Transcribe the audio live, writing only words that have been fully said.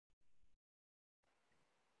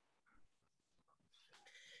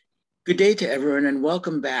Good day to everyone and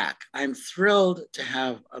welcome back. I'm thrilled to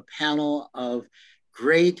have a panel of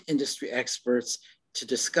great industry experts to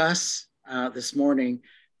discuss this morning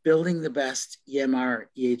building the best EMR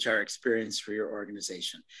EHR experience for your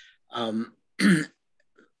organization.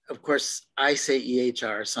 Of course, I say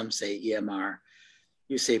EHR, some say EMR,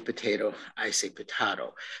 you say potato, I say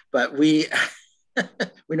potato, but we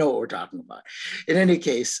know what we're talking about. In any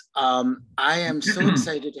case, I am so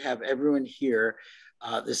excited to have everyone here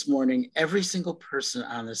this morning. Every single person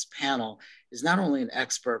on this panel is not only an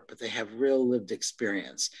expert, but they have real lived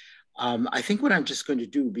experience. I think what I'm just going to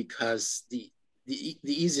do, because the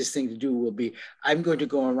easiest thing to do will be, I'm going to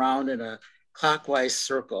go around in a clockwise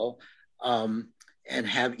circle and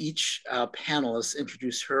have each panelist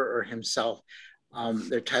introduce her or himself,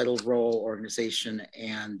 their title, role, organization,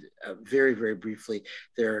 and very, very briefly,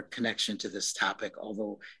 their connection to this topic,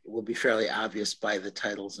 although it will be fairly obvious by the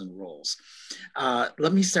titles and roles.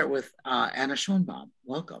 Let me start with Anna Schoenbaum.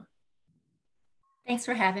 Welcome. Thanks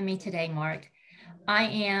for having me today, Mark. I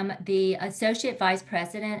am the Associate Vice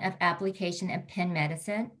President of Application and Penn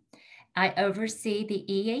Medicine. I oversee the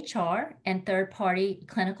EHR and third-party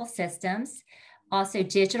clinical systems, also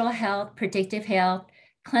digital health, predictive health,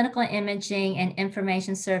 clinical imaging, and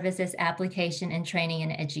information services application and training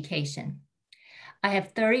and education. I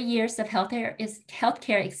have 30 years of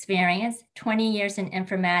healthcare experience, 20 years in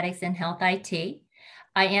informatics and health IT.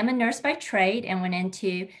 I am a nurse by trade and went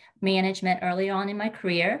into management early on in my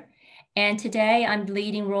career. And today I'm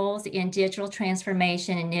leading roles in digital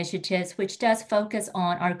transformation initiatives, which does focus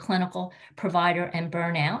on our clinical provider and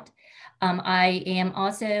burnout. I am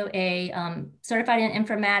also a certified in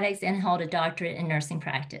informatics and hold a doctorate in nursing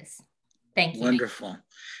practice. Thank you. Wonderful.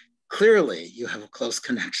 Clearly, you have a close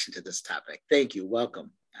connection to this topic. Thank you.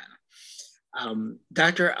 Welcome, Anna.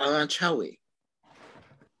 Dr. Alan Chawi.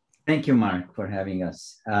 Thank you, Mark, for having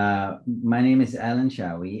us. My name is Alan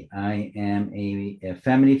Chawi. I am a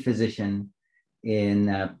family physician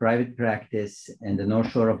in private practice in the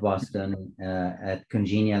North Shore of Boston at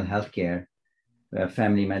Congenial Healthcare,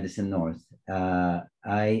 Family Medicine North. I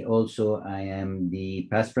am the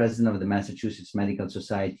past president of the Massachusetts Medical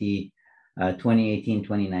Society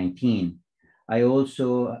 2018-2019. I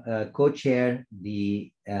also co-chair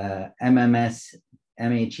the MMS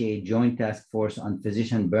MHA Joint Task Force on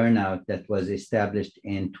Physician Burnout that was established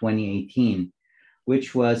in 2018,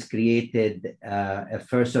 which was created a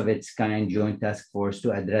first of its kind joint task force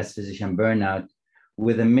to address physician burnout,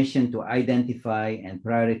 with a mission to identify and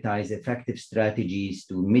prioritize effective strategies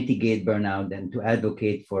to mitigate burnout and to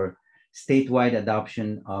advocate for statewide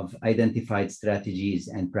adoption of identified strategies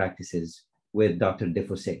and practices with Dr.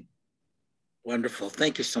 Defosse. Wonderful.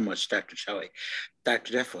 Thank you so much, Dr. Chawi.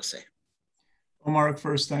 Dr. Defosse. Well, Mark,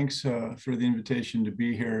 first, thanks for the invitation to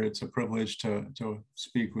be here. It's a privilege to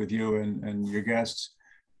speak with you and your guests.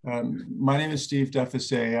 My name is Steve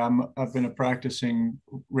Defosse. I've been a practicing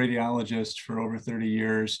radiologist for over 30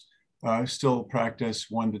 years. Still practice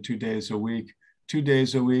 1 to 2 days a week. 2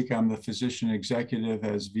 days a week, I'm the physician executive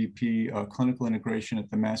as VP Clinical Integration at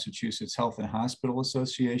the Massachusetts Health and Hospital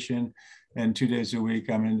Association. And 2 days a week,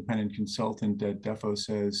 I'm an independent consultant at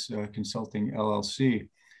Defosse's Consulting LLC.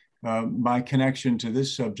 My connection to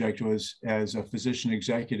this subject was as a physician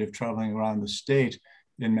executive traveling around the state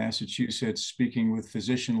in Massachusetts, speaking with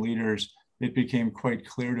physician leaders. It became quite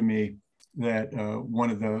clear to me that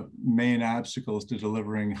one of the main obstacles to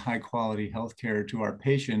delivering high quality healthcare to our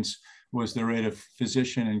patients was the rate of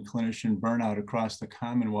physician and clinician burnout across the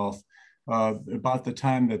Commonwealth. About the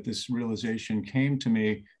time that this realization came to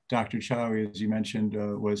me, Dr. Chawi, as you mentioned,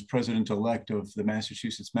 was president-elect of the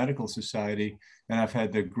Massachusetts Medical Society, and I've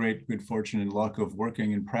had the great good fortune and luck of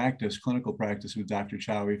working in practice, clinical practice with Dr.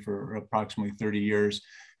 Chawi for approximately 30 years.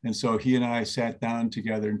 And so he and I sat down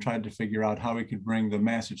together and tried to figure out how we could bring the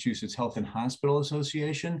Massachusetts Health and Hospital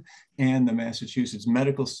Association and the Massachusetts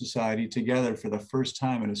Medical Society together for the first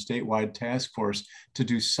time in a statewide task force to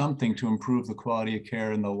do something to improve the quality of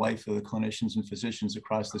care and the life of the clinicians and physicians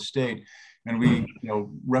across the state. And we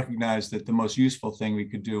recognized that the most useful thing we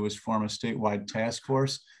could do was form a statewide task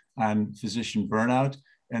force on physician burnout,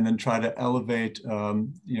 and then try to elevate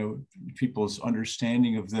people's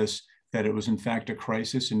understanding of this, that it was in fact a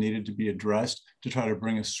crisis and needed to be addressed, to try to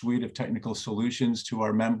bring a suite of technical solutions to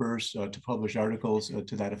our members, to publish articles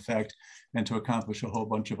to that effect, and to accomplish a whole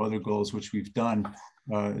bunch of other goals, which we've done.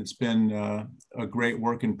 It's been a great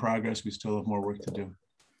work in progress. We still have more work to do.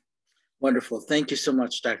 Wonderful. Thank you so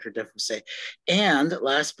much, Dr. Defosse. And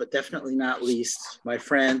last but definitely not least, my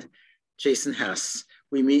friend, Jason Hess.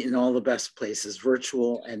 We meet in all the best places,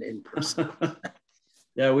 virtual and in person.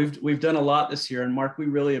 Yeah, we've done a lot this year. And Mark, we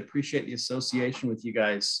really appreciate the association with you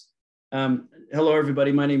guys. Hello,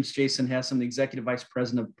 everybody. My name is Jason Hess. I'm the Executive Vice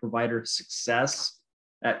President of Provider Success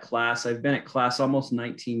at CLAS. I've been at CLAS almost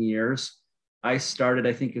 19 years. I started,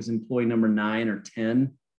 I think, as employee number 9 or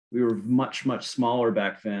 10. We were much, much smaller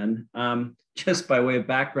back then. Just by way of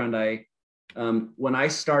background, when I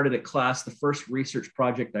started at CLAS, the first research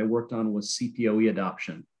project I worked on was CPOE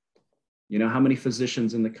adoption. You know, how many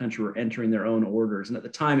physicians in the country were entering their own orders? And at the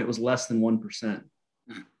time, it was less than 1%.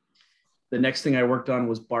 The next thing I worked on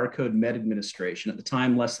was barcode med administration. At the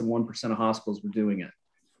time, less than 1% of hospitals were doing it.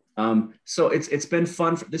 So it's been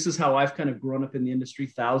fun. This is how I've kind of grown up in the industry.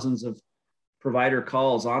 Thousands of provider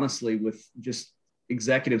calls, honestly, with just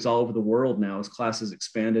executives all over the world now as CLAS has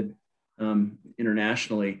expanded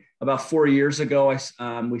internationally. About 4 years ago,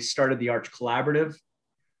 we started the Arch Collaborative.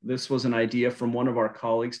 This was an idea from one of our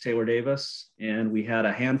colleagues, Taylor Davis, and we had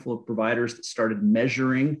a handful of providers that started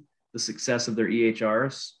measuring the success of their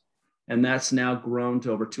EHRs. And that's now grown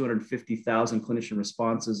to over 250,000 clinician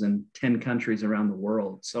responses in 10 countries around the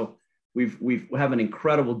world. So we have an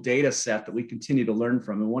incredible data set that we continue to learn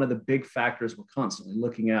from. And one of the big factors we're constantly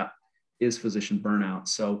looking at is physician burnout.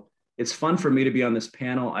 So it's fun for me to be on this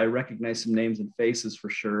panel. I recognize some names and faces for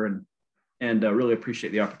sure, and really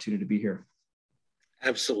appreciate the opportunity to be here.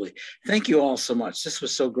 Absolutely. Thank you all so much. This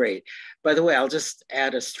was so great. By the way, I'll just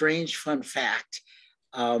add a strange fun fact.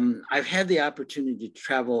 I've had the opportunity to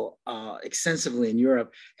travel extensively in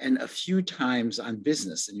Europe and a few times on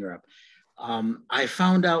business in Europe. I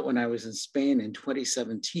found out when I was in Spain in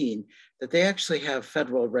 2017 that they actually have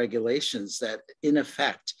federal regulations that in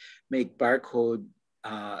effect make barcode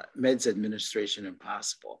meds administration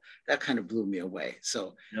impossible. That kind of blew me away.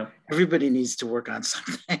 So yep. Everybody needs to work on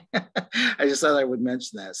something. I just thought I would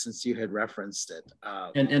mention that since you had referenced it.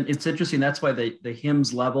 And it's interesting. That's why the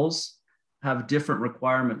HIMSS levels have different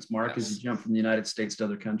requirements, Mark, yes. As you jump from the United States to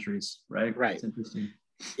other countries, right? Right. It's interesting.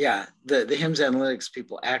 Yeah, the HIMSS analytics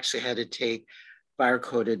people actually had to take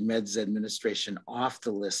barcoded meds administration off the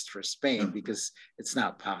list for Spain because it's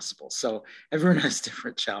not possible. So everyone has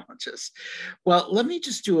different challenges. Well, let me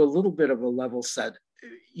just do a little bit of a level set.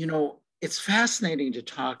 You know, it's fascinating to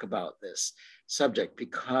talk about this subject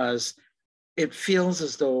because it feels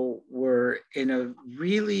as though we're in a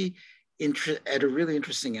really at a really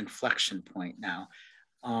interesting inflection point now.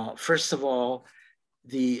 First of all,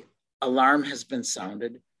 the alarm has been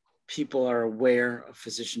sounded. People are aware of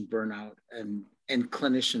physician burnout and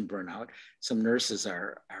clinician burnout. Some nurses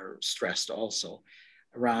are stressed also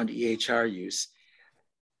around EHR use.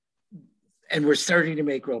 And we're starting to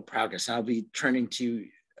make real progress. I'll be turning to you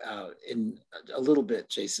in a little bit,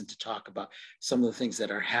 Jason, to talk about some of the things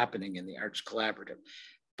that are happening in the Arch Collaborative.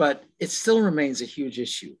 But it still remains a huge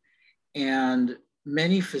issue. And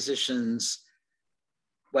many physicians,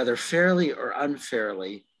 whether fairly or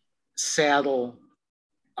unfairly, saddle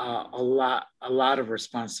a lot of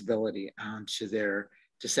responsibility onto their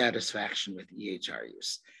dissatisfaction with EHR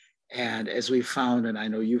use. And as we found, and I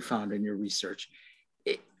know you found in your research,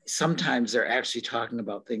 sometimes they're actually talking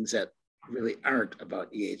about things that really aren't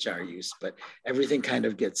about EHR use, but everything kind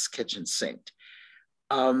of gets kitchen sinked.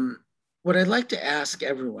 What I'd like to ask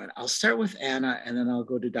everyone, I'll start with Anna and then I'll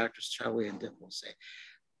go to Drs. Chawi and Defosse.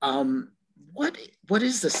 What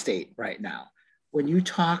is the state right now? When you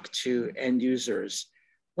talk to end users,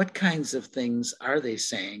 what kinds of things are they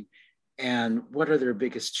saying and what are their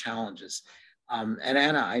biggest challenges? And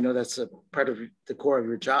Anna, I know that's a part of the core of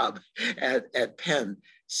your job at Penn.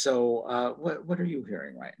 So what are you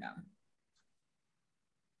hearing right now?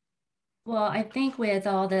 Well, I think with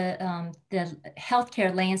all the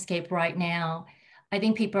healthcare landscape right now, I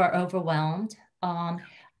think people are overwhelmed.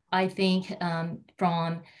 I think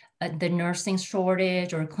from the nursing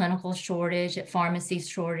shortage or clinical shortage, pharmacy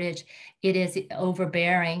shortage, it is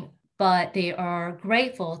overbearing, but they are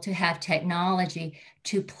grateful to have technology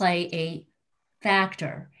to play a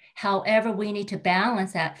factor. However, we need to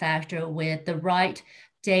balance that factor with the right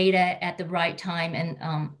data at the right time,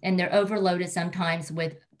 and they're overloaded sometimes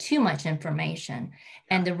with too much information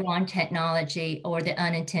and the wrong technology or the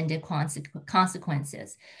unintended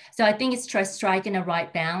consequences. So I think it's striking a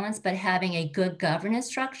right balance, but having a good governance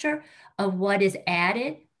structure of what is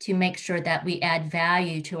added to make sure that we add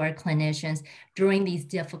value to our clinicians during these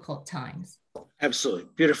difficult times. Absolutely,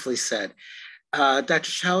 beautifully said. Dr.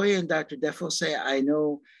 Chawi and Dr. Defosse, I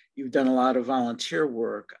know you've done a lot of volunteer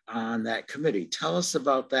work on that committee. Tell us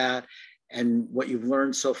about that and what you've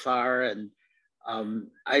learned so far. And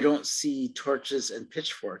I don't see torches and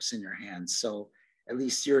pitchforks in your hands, so at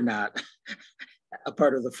least you're not a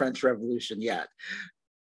part of the French Revolution yet.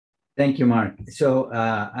 Thank you, Mark. So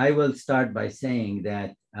I will start by saying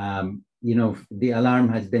that, you know, the alarm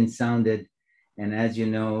has been sounded And as you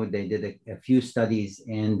know, they did a few studies,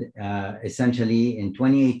 and essentially in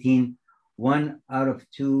 2018, 1 out of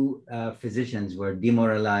 2 physicians were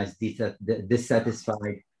demoralized,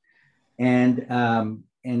 dissatisfied. And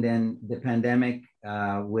then the pandemic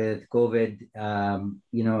with COVID,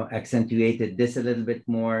 accentuated this a little bit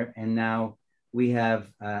more. And now we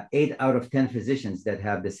have 8 out of 10 physicians that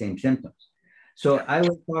have the same symptoms. So I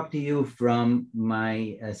will talk to you from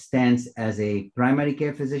my stance as a primary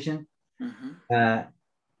care physician.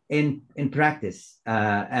 In practice,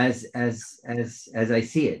 as I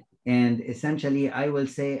see it. And essentially, I will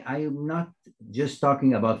say I am not just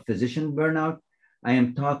talking about physician burnout. I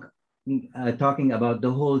am talking about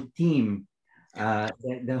the whole team.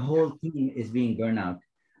 The whole team is being burnout.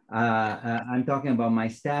 I'm talking about my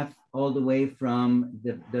staff, all the way from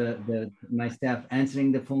my staff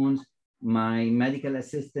answering the phones, my medical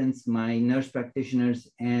assistants, my nurse practitioners,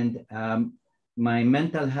 and my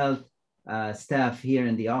mental health staff here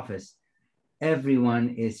in the office. Everyone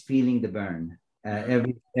is feeling the burn.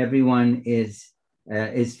 Everyone is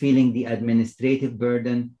feeling the administrative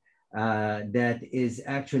burden that is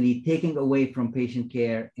actually taking away from patient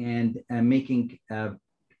care and making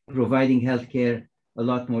providing healthcare a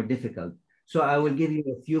lot more difficult. So I will give you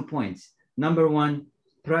a few points. Number one,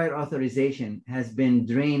 prior authorization has been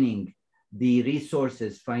draining the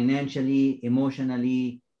resources financially,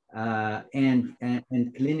 emotionally, and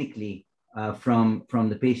clinically from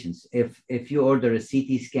the patients. If you order a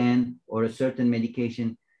CT scan or a certain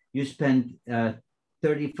medication, you spend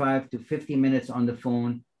 35 to 50 minutes on the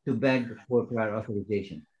phone to beg for prior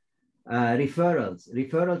authorization.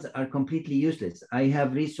 Referrals are completely useless. I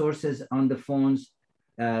have resources on the phones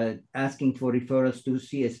asking for referrals to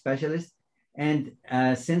see a specialist. And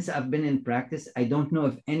since I've been in practice, I don't know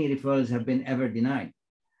if any referrals have been ever denied.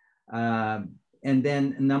 And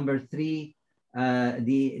then number three,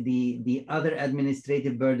 the other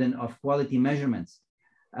administrative burden of quality measurements.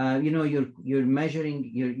 You're measuring,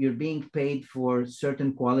 you're being paid for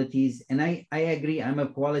certain qualities. And I agree, I'm a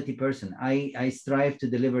quality person. I strive to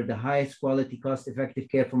deliver the highest quality, cost-effective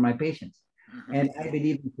care for my patients. And I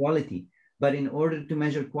believe in quality. But in order to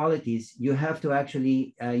measure qualities, you have to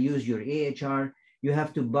actually use your EHR. You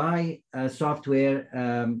have to buy software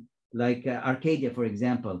like Arcadia, for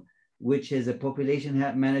example, which is a population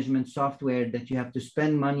management software that you have to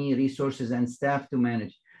spend money, resources, and staff to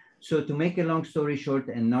manage. So to make a long story short,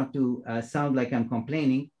 and not to sound like I'm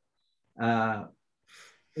complaining,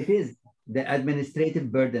 it is the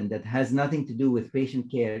administrative burden that has nothing to do with patient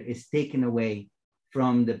care is taken away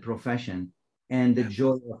from the profession and the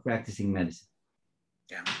joy of practicing medicine.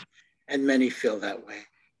 Yeah, and many feel that way.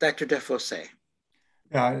 Dr. Defosse.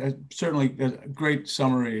 Yeah, certainly a great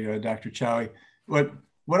summary, Dr. Chowie.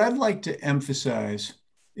 What I'd like to emphasize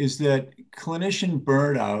is that clinician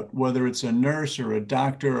burnout, whether it's a nurse or a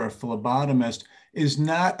doctor or a phlebotomist, is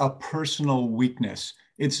not a personal weakness.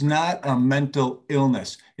 It's not a mental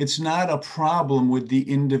illness. It's not a problem with the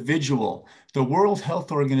individual. The World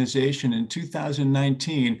Health Organization in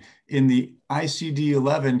 2019 in the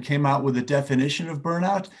ICD-11 came out with a definition of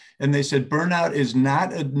burnout, and they said burnout is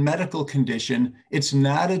not a medical condition, it's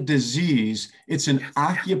not a disease, it's an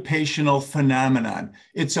occupational phenomenon.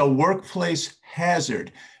 It's a workplace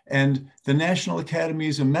hazard. And the National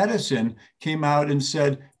Academies of Medicine came out and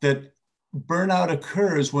said that burnout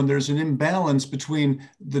occurs when there's an imbalance between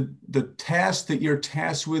the task that you're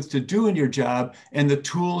tasked with to do in your job and the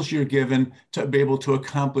tools you're given to be able to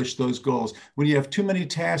accomplish those goals. When you have too many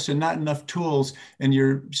tasks and not enough tools, and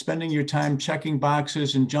you're spending your time checking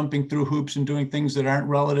boxes and jumping through hoops and doing things that aren't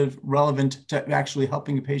relevant to actually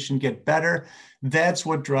helping a patient get better, that's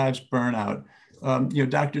what drives burnout.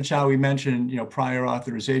 Dr. Chowie mentioned, prior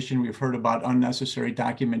authorization. We've heard about unnecessary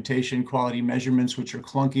documentation, quality measurements, which are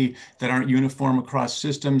clunky, that aren't uniform across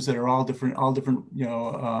systems, that are all different,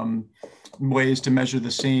 ways to measure the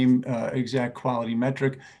same exact quality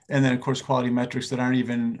metric. And then, of course, quality metrics that aren't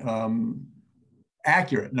even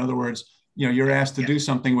accurate. In other words, you're asked to do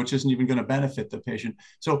something which isn't even going to benefit the patient.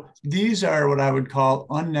 So these are what I would call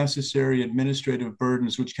unnecessary administrative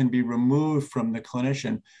burdens, which can be removed from the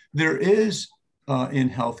clinician. There is in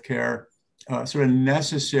healthcare, sort of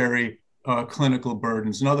necessary clinical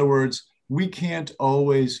burdens. In other words, we can't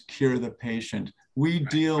always cure the patient. We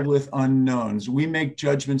deal with unknowns. We make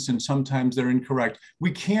judgments and sometimes they're incorrect.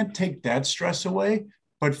 We can't take that stress away,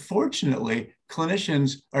 but fortunately,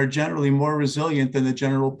 clinicians are generally more resilient than the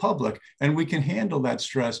general public, and we can handle that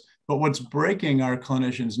stress. But what's breaking our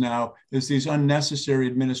clinicians now is these unnecessary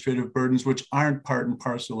administrative burdens, which aren't part and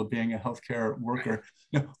parcel of being a healthcare worker.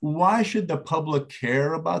 Now, why should the public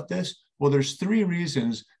care about this? Well, there's three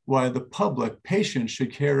reasons why the public, patients,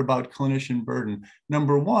 should care about clinician burden.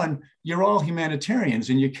 Number one, you're all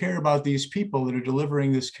humanitarians and you care about these people that are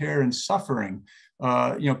delivering this care and suffering.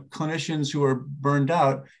 Clinicians who are burned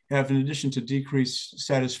out have, in addition to decreased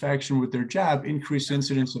satisfaction with their job, increased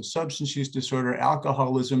incidence of substance use disorder,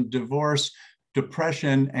 alcoholism, divorce,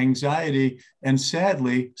 depression, anxiety, and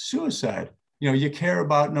sadly, suicide. You care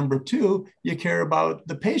about number two, you care about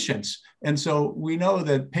the patients. And so we know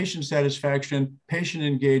that patient satisfaction, patient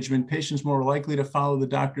engagement, patients more likely to follow the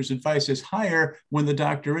doctor's advice is higher when the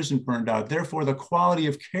doctor isn't burned out. Therefore, the quality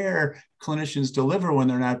of care clinicians deliver when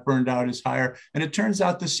they're not burned out is higher. And it turns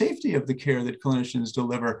out the safety of the care that clinicians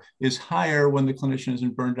deliver is higher when the clinician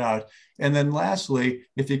isn't burned out. And then lastly,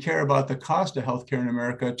 if you care about the cost of healthcare in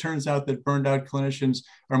America, it turns out that burned out clinicians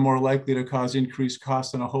are more likely to cause increased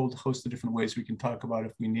costs in a whole host of different ways we can talk about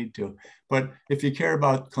if we need to. But if you care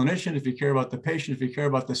about clinician, if you care about the patient, if you care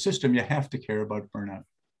about the system, you have to care about burnout.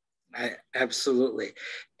 Absolutely.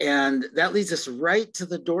 And that leads us right to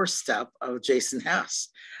the doorstep of Jason Hess.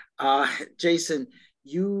 Jason,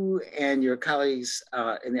 you and your colleagues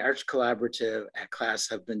in the Arch Collaborative at CLAS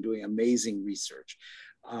have been doing amazing research.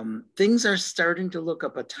 Things are starting to look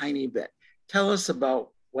up a tiny bit. Tell us about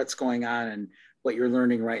what's going on and what you're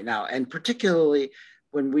learning right now. And particularly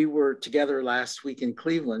when we were together last week in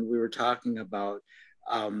Cleveland, we were talking about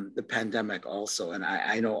the pandemic also. And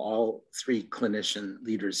I know all three clinician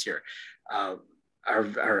leaders here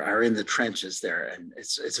are in the trenches there, and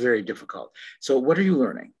it's very difficult. So what are you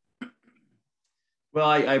learning? Well,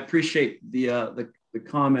 I appreciate the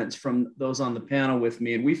comments from those on the panel with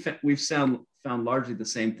me, and we've found largely the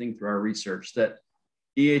same thing through our research, that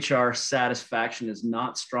EHR satisfaction is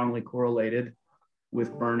not strongly correlated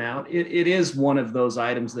with burnout. It is one of those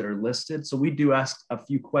items that are listed. So we do ask a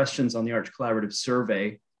few questions on the Arch Collaborative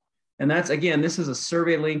survey. And that's, again, this is a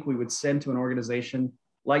survey link we would send to an organization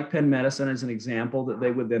like Penn Medicine as an example that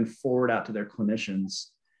they would then forward out to their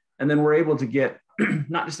clinicians. And then we're able to get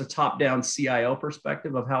not just a top-down CIO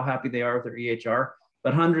perspective of how happy they are with their EHR,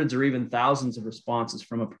 but hundreds or even thousands of responses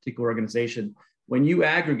from a particular organization. When you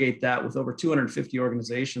aggregate that with over 250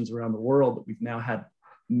 organizations around the world that we've now had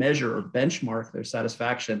measure or benchmark their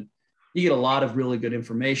satisfaction, you get a lot of really good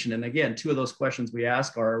information. And again, two of those questions we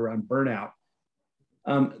ask are around burnout.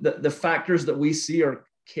 The factors that we see are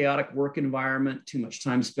chaotic work environment, too much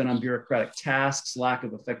time spent on bureaucratic tasks, lack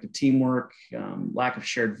of effective teamwork, lack of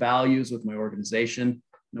shared values with my organization,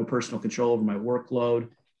 no personal control over my workload.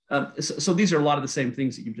 So these are a lot of the same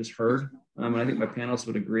things that you've just heard. And I think my panelists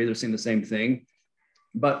would agree, they're seeing the same thing.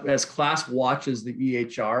 But as CLAS watches the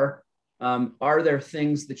EHR, are there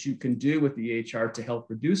things that you can do with the EHR to help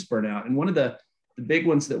reduce burnout? And one of the big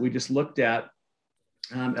ones that we just looked at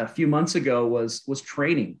a few months ago was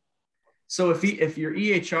training. So if your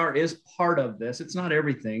EHR is part of this, it's not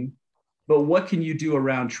everything, but what can you do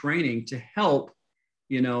around training to help,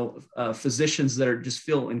 physicians that are just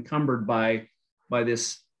feel encumbered by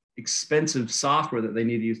this expensive software that they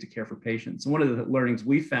need to use to care for patients? And one of the learnings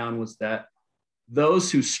we found was that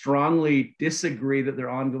those who strongly disagree that their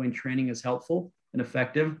ongoing training is helpful and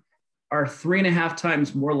effective are 3.5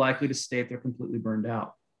 times more likely to stay if they're completely burned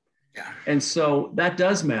out. Yeah. And so that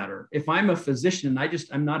does matter. If I'm a physician and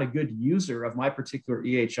I'm not a good user of my particular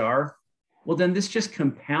EHR, well, then this just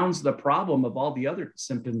compounds the problem of all the other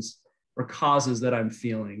symptoms or causes that I'm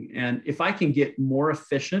feeling. And if I can get more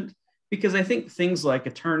efficient, because I think things like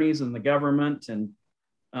attorneys and the government and,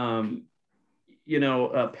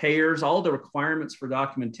 payers, all the requirements for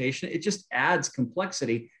documentation, it just adds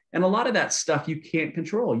complexity. And a lot of that stuff you can't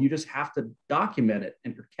control. You just have to document it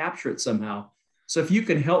and capture it somehow. So if you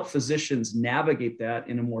can help physicians navigate that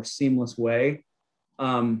in a more seamless way,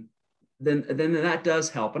 then that does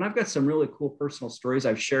help. And I've got some really cool personal stories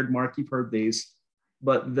I've shared, Mark, you've heard these,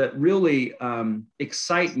 but that really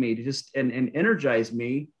excite me to just and energize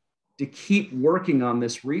me to keep working on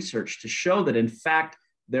this research to show that, in fact,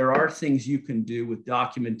 there are things you can do with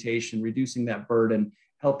documentation, reducing that burden,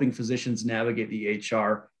 helping physicians navigate the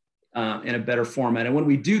EHR in a better format. And when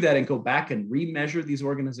we do that and go back and remeasure these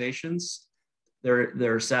organizations,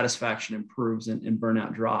 their satisfaction improves and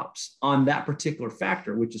burnout drops on that particular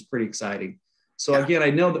factor, which is pretty exciting. So again, I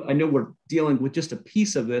know we're dealing with just a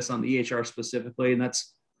piece of this on the EHR specifically, and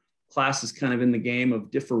that's CLAS is kind of in the game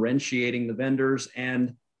of differentiating the vendors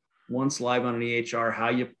and once live on an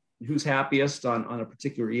EHR, who's happiest on a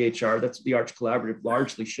particular EHR. That's the Arch Collaborative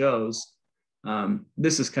largely shows.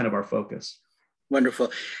 This is kind of our focus.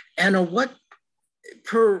 Wonderful. Anna, why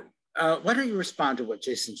don't you respond to what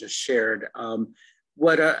Jason just shared?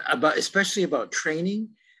 Especially about training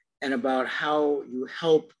and about how you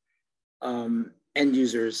help end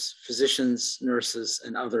users, physicians, nurses,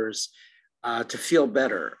 and others to feel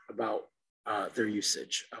better about their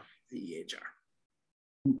usage of the EHR.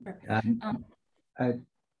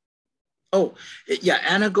 Oh, yeah,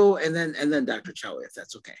 Anna, go, and then Dr. Chow, if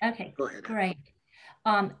that's okay. Okay, go ahead. Great.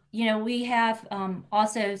 You know, we have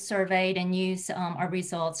also surveyed and used our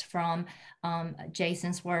results from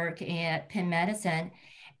Jason's work at Penn Medicine.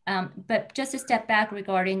 But just a step back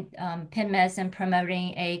regarding Penn Medicine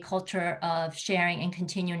promoting a culture of sharing and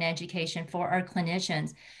continuing education for our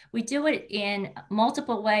clinicians. We do it in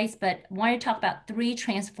multiple ways, but I want to talk about 3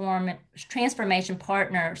 transformation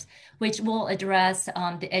partners, which will address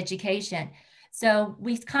the education. So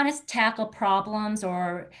we kind of tackle problems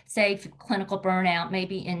or say clinical burnout,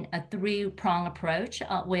 maybe in a 3-prong approach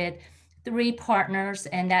with 3 partners,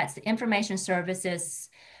 and that's information services,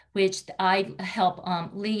 which I help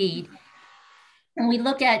lead. And we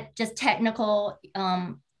look at just technical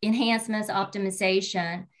enhancements,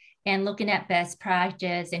 optimization, and looking at best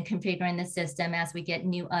practice and configuring the system as we get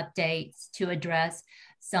new updates to address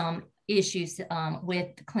some issues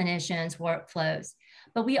with clinicians' workflows.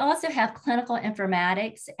 But we also have clinical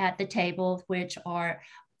informatics at the table, which are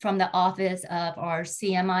from the office of our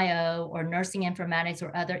CMIO or nursing informatics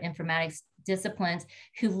or other informatics disciplines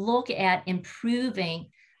who look at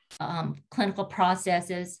improving clinical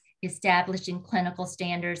processes, establishing clinical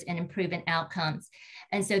standards, and improving outcomes.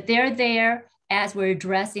 And so they're there as we're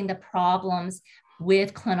addressing the problems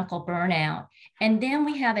with clinical burnout. And then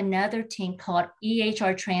we have another team called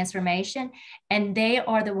EHR Transformation, and they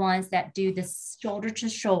are the ones that do the shoulder to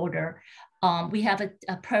shoulder. We have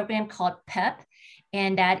a program called PEP,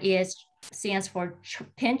 and that stands for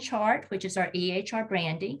Pin Chart, which is our EHR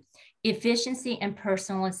branding, efficiency and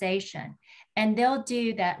personalization. And they'll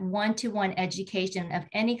do that one-to-one education of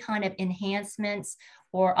any kind of enhancements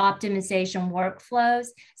or optimization workflows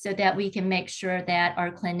so that we can make sure that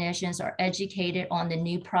our clinicians are educated on the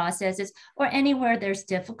new processes or anywhere there's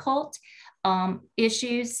difficult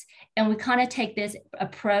issues. And we kind of take this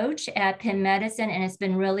approach at Penn Medicine, and it's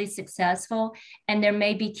been really successful. And there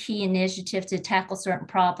may be key initiatives to tackle certain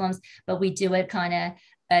problems, but we do it kind of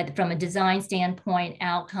from a design standpoint,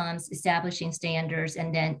 outcomes, establishing standards,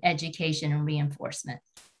 and then education and reinforcement.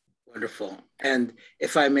 Wonderful. And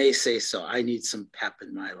if I may say so, I need some PEP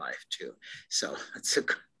in my life too. So that's a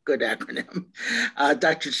good acronym.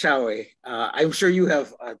 Dr. Chow, I'm sure you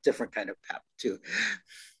have a different kind of PEP too.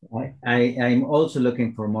 I'm also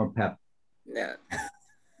looking for more PEP. Yeah.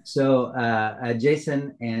 So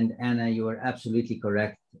Jason and Anna, you are absolutely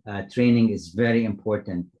correct. Training is very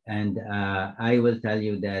important. And I will tell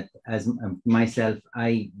you that as myself,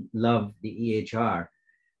 I love the EHR.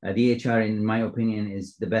 The EHR, in my opinion,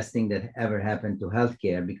 is the best thing that ever happened to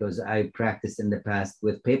healthcare because I practiced in the past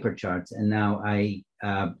with paper charts, and now I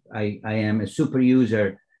am a super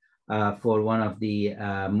user for one of the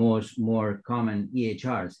more common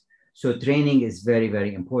EHRs. So training is very,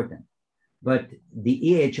 very important. But the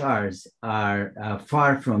EHRs are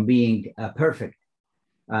far from being perfect.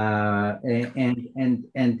 And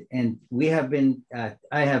we have been,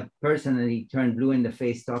 I have personally turned blue in the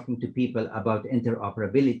face talking to people about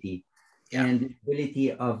interoperability and the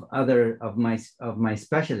ability of my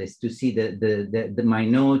specialists to see my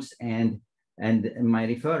notes and my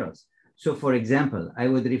referrals. So for example, I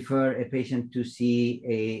would refer a patient to see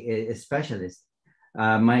a specialist.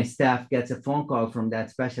 My staff gets a phone call from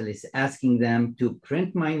that specialist asking them to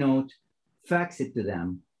print my note, fax it to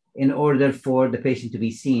them, in order for the patient to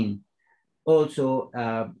be seen. Also,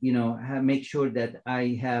 make sure that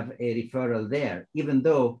I have a referral there, even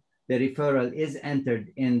though the referral is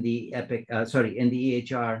entered in the in the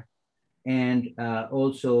EHR, and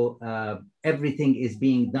also everything is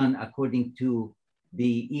being done according to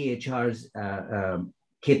the EHR's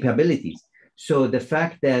capabilities. So the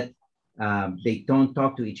fact that they don't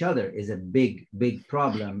talk to each other is a big, big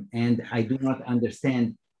problem, and I do not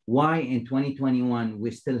understand why in 2021 we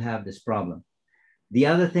still have this problem. The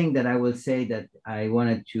other thing that I will say that I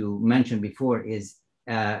wanted to mention before is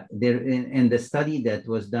there in the study that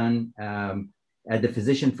was done at the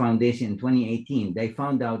Physician Foundation in 2018, they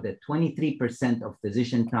found out that 23% of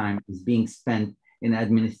physician time is being spent in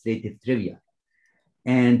administrative trivia.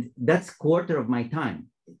 And that's a quarter of my time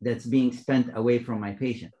that's being spent away from my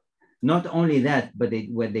patient. Not only that, but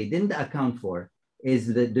what they didn't account for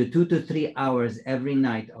is the 2 to 3 hours every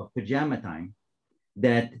night of pajama time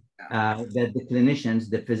that the clinicians,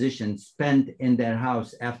 the physicians spend in their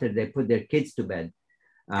house after they put their kids to bed.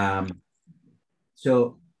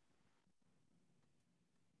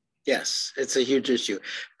 Yes, it's a huge issue.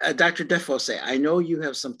 Dr. Defose, I know you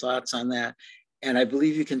have some thoughts on that, and I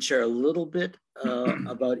believe you can share a little bit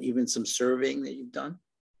about even some surveying that you've done?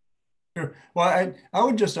 Sure. Well, I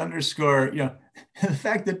would just underscore, the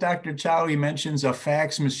fact that Dr. Chowie mentions a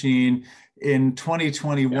fax machine in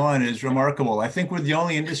 2021 is remarkable. I think we're the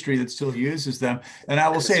only industry that still uses them. And I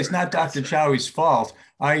will say it's not Dr. Chowie's fault.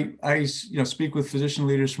 I speak with physician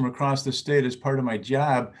leaders from across the state as part of my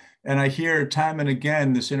job, and I hear time and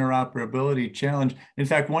again this interoperability challenge. In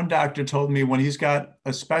fact, one doctor told me when he's got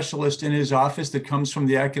a specialist in his office that comes from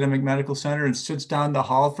the academic medical center and sits down the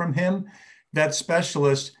hall from him, that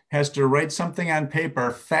specialist has to write something on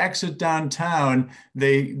paper, fax it downtown,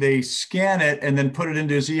 they scan it, and then put it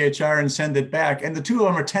into his EHR and send it back. And the two of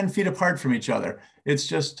them are 10 feet apart from each other. It's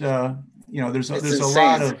just, there's a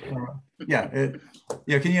lot of,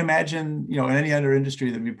 can you imagine, in any other industry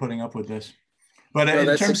that'd be putting up with this? But well, in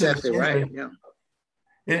that's terms exactly of survey, right. Yeah.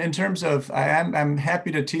 In terms of, I'm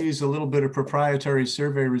happy to tease a little bit of proprietary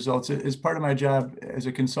survey results. As part of my job as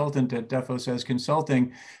a consultant at Defos as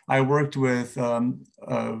Consulting, I worked with a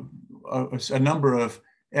number of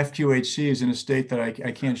FQHCs in a state that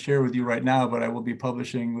I can't share with you right now, but I will be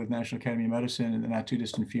publishing with National Academy of Medicine in the not too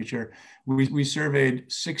distant future. We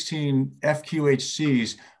surveyed 16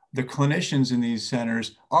 FQHCs, the clinicians in these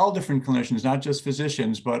centers, all different clinicians, not just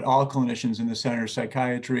physicians, but all clinicians in the center,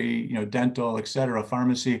 psychiatry, dental, et cetera,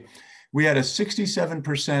 pharmacy. We had a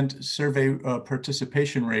 67% survey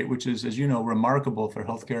participation rate, which is, as you know, remarkable for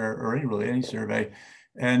healthcare or any survey.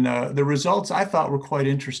 And the results I thought were quite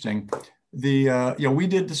interesting. We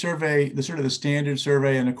did the survey, the standard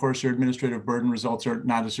survey, and of course your administrative burden results are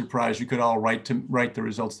not a surprise. You could all write the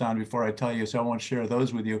results down before I tell you, so I won't share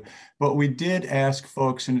those with you. But we did ask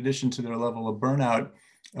folks, in addition to their level of burnout,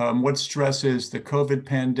 what stresses the COVID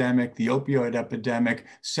pandemic, the opioid epidemic,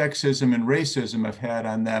 sexism and racism have had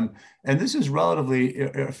on them. And this is relatively,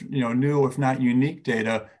 new, if not unique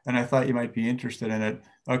data, and I thought you might be interested in it.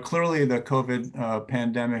 Clearly, the COVID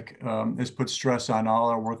pandemic has put stress on all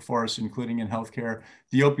our workforce, including in healthcare.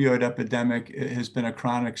 The opioid epidemic has been a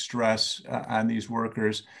chronic stress on these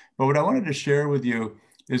workers. But what I wanted to share with you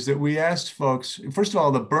is that we asked folks, first of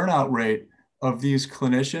all, the burnout rate of these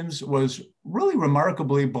clinicians was really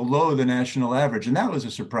remarkably below the national average, and that was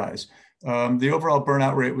a surprise. The overall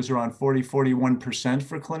burnout rate was around 41%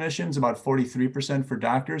 for clinicians, about 43% for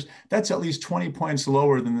doctors. That's at least 20 points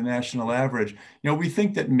lower than the national average. We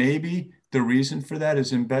think that maybe the reason for that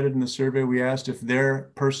is embedded in the survey. We asked if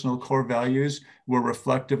their personal core values were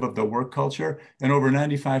reflective of the work culture, and over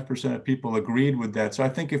 95% of people agreed with that. So I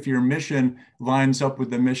think if your mission lines up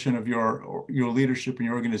with the mission of your leadership and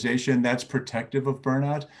your organization, that's protective of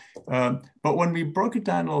burnout. But when we broke it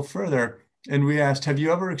down a little further, and we asked, have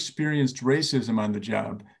you ever experienced racism on the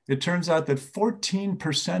job? It turns out that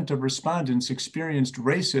 14% of respondents experienced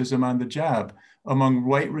racism on the job. Among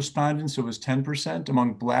white respondents, it was 10%.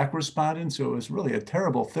 Among Black respondents, it was really a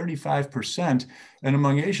terrible 35%. And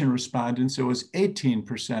among Asian respondents, it was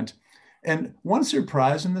 18%. And one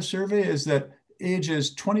surprise in the survey is that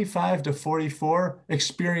ages 25 to 44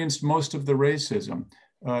 experienced most of the racism.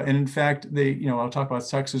 And in fact, I'll talk about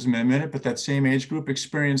sexism in a minute, but that same age group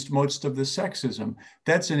experienced most of the sexism.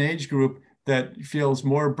 That's an age group that feels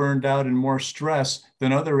more burned out and more stress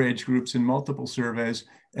than other age groups in multiple surveys.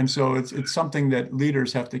 And so it's something that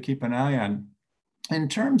leaders have to keep an eye on. In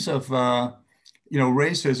terms of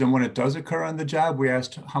racism, when it does occur on the job, we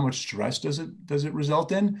asked how much stress does it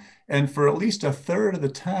result in? And for at least a third of the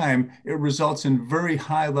time, it results in very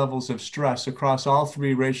high levels of stress across all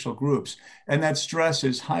three racial groups. And that stress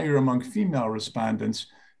is higher among female respondents.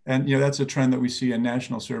 And that's a trend that we see in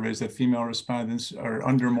national surveys, that female respondents are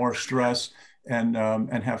under more stress and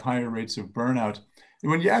have higher rates of burnout. And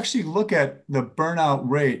when you actually look at the burnout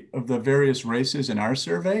rate of the various races in our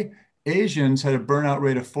survey, Asians had a burnout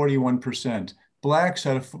rate of 41%. Blacks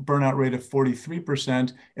had a burnout rate of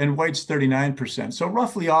 43%, and whites 39%. So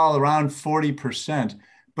roughly all around 40%.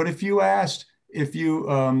 But if you asked if you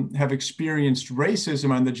have experienced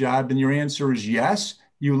racism on the job, and your answer is yes,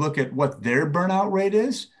 you look at what their burnout rate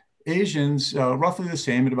is. Asians, roughly the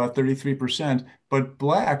same at about 33%, but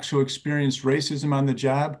Blacks who experienced racism on the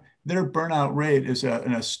job, their burnout rate is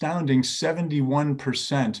an astounding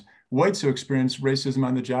 71%. Whites who experience racism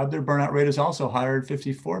on the job, their burnout rate is also higher at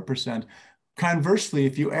 54%. Conversely,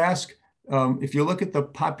 if you look at the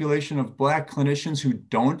population of Black clinicians who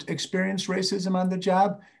don't experience racism on the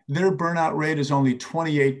job, their burnout rate is only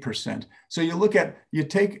 28%. So you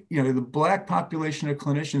take the Black population of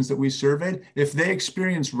clinicians that we surveyed, if they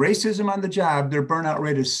experience racism on the job, their burnout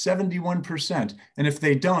rate is 71%. And if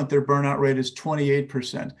they don't, their burnout rate is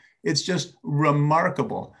 28%. It's just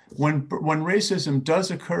remarkable. When racism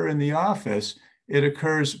does occur in the office, It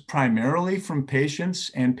occurs primarily from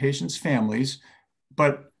patients and patients' families,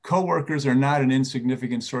 but coworkers are not an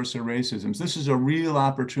insignificant source of racism. This is a real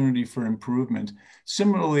opportunity for improvement.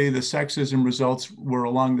 Similarly, the sexism results were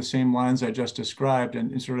along the same lines I just described,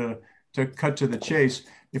 and sort of to cut to the chase,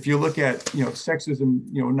 if you look at, sexism,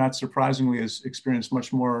 not surprisingly is experienced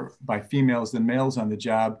much more by females than males on the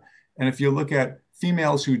job. And if you look at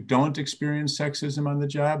females who don't experience sexism on the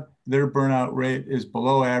job, their burnout rate is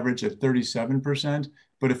below average at 37%.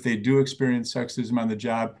 But if they do experience sexism on the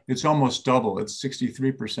job, it's almost double, it's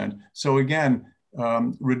 63%. So again,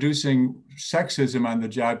 reducing sexism on the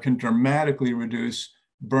job can dramatically reduce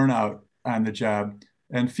burnout on the job.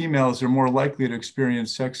 And females are more likely to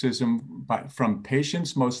experience sexism from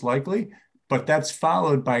patients, most likely, but that's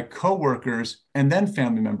followed by coworkers and then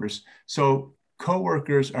family members. So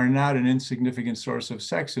coworkers are not an insignificant source of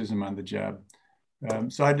sexism on the job.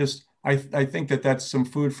 So I think that that's some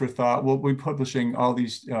food for thought. We'll be publishing all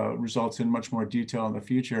these results in much more detail in the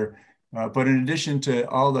future. But in addition to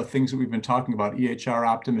all the things that we've been talking about, EHR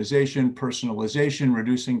optimization, personalization,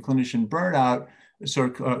 reducing clinician burnout,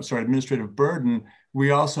 administrative burden,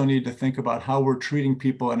 we also need to think about how we're treating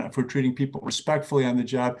people and if we're treating people respectfully on the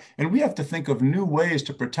job. And we have to think of new ways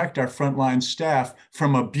to protect our frontline staff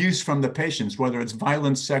from abuse from the patients, whether it's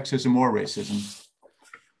violence, sexism, or racism.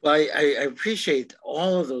 Well, I appreciate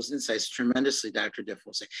all of those insights tremendously, Dr.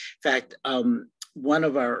 DeFose. In fact, one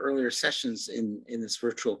of our earlier sessions in this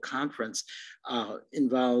virtual conference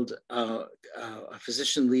involved a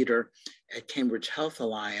physician leader at Cambridge Health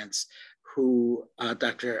Alliance, who,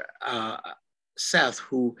 Dr. Seth,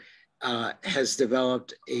 who has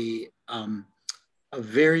developed a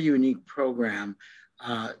very unique program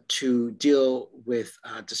to deal with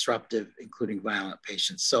disruptive, including violent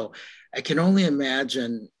patients. So I can only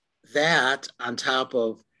imagine that on top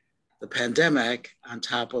of the pandemic, on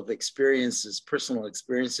top of experiences, personal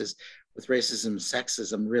experiences with racism,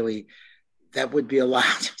 sexism, really, that would be a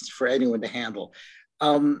lot for anyone to handle.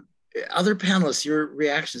 Other panelists, your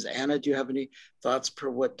reactions. Anna, do you have any thoughts per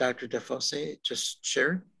what Dr. DeFose just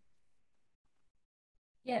shared?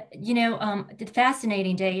 Yeah, the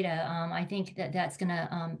fascinating data. I think that's going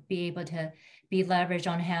to be able to be leveraged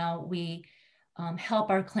on how we help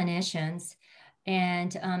our clinicians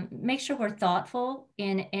and make sure we're thoughtful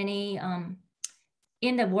in any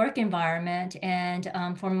in the work environment. And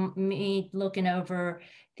for me, looking over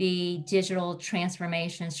the digital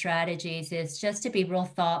transformation strategies is just to be real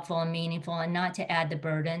thoughtful and meaningful and not to add the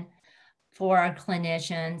burden for our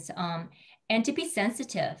clinicians, and to be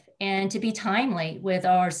sensitive and to be timely with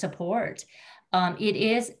our support. It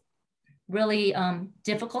is really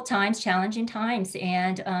difficult times, challenging times,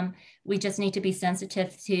 and we just need to be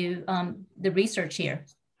sensitive to the research here.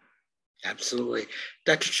 Absolutely.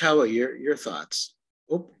 Dr. Chawa, your thoughts?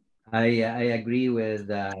 Oh. I agree with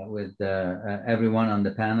everyone on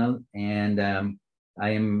the panel, and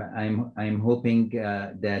I'm hoping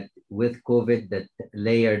that with COVID, that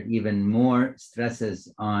layered even more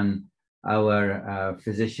stresses on our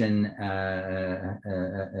physician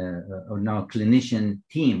or now clinician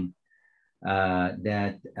team,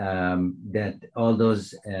 that all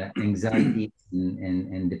those anxieties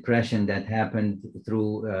and depression that happened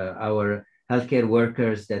through our healthcare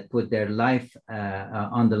workers that put their life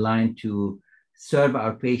on the line to serve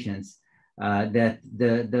our patients, that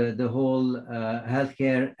the whole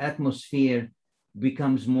healthcare atmosphere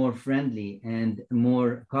becomes more friendly and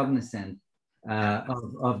more cognizant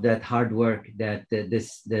of that hard work that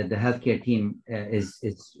the healthcare team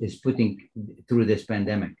is putting through this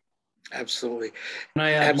pandemic. Absolutely. Can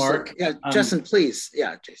I add, Mark? Yeah, Justin, please.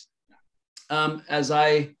 Yeah, Jason.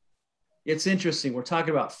 It's interesting. We're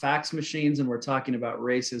talking about fax machines and we're talking about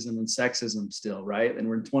racism and sexism still, right? And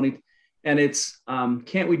we're in 20, and it's,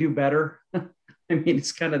 can't we do better? I mean,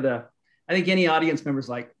 it's kind of I think any audience member's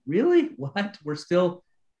like, really? What? We're still,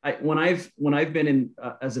 when I've been in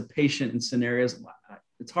as a patient in scenarios,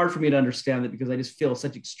 it's hard for me to understand that because I just feel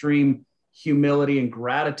such extreme humility and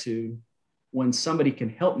gratitude when somebody can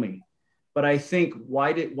help me. But I think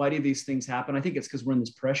why do these things happen? I think it's because we're in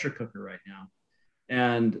this pressure cooker right now.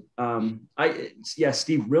 And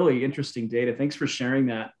Steve, really interesting data. Thanks for sharing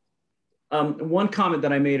that. One comment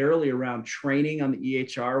that I made earlier around training on the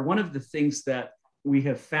EHR, one of the things that we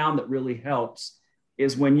have found that really helps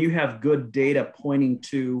is when you have good data pointing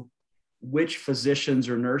to which physicians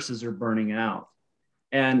or nurses are burning out.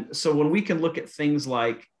 And so when we can look at things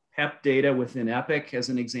like PEP data within Epic as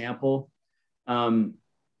an example,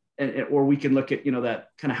 or we can look at, that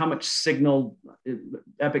kind of how much signal,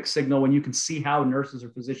 Epic signal, when you can see how nurses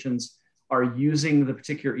or physicians are using the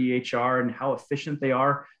particular EHR and how efficient they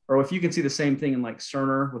are, or if you can see the same thing in like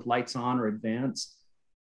Cerner with lights on or advanced,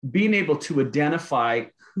 being able to identify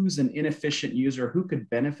who's an inefficient user, who could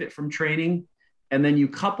benefit from training, and then you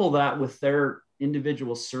couple that with their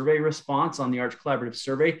individual survey response on the Arch Collaborative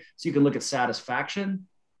Survey, so you can look at satisfaction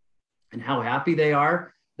and how happy they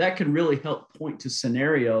are. That can really help point to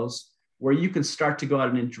scenarios where you can start to go out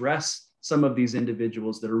and address some of these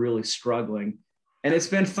individuals that are really struggling. And it's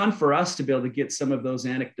been fun for us to be able to get some of those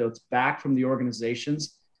anecdotes back from the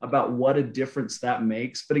organizations about what a difference that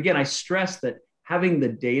makes. But again, I stress that having the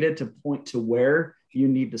data to point to where you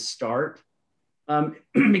need to start,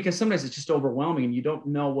 because sometimes it's just overwhelming and you don't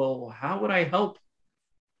know, well, how would I help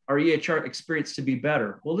our EHR experience to be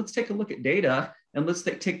better? Well, let's take a look at data, and let's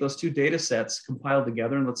take those two data sets compiled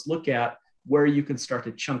together, and let's look at where you can start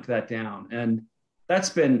to chunk that down. And that's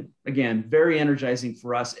been, again, very energizing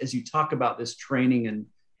for us as you talk about this training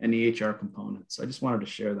and EHR components. I just wanted to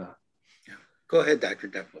share that. Yeah. Go ahead, Dr.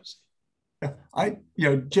 Defos.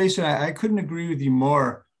 Jason, I couldn't agree with you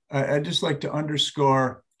more. I'd just like to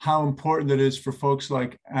underscore how important it is for folks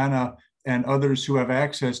like Anna and others who have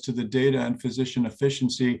access to the data and physician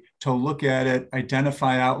efficiency to look at it,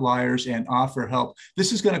 identify outliers, and offer help.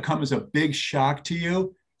 This is going to come as a big shock to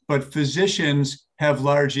you, but physicians have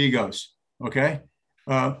large egos, okay?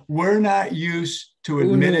 We're not used to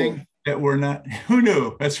admitting that we're not, who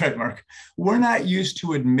knew? That's right, Mark. We're not used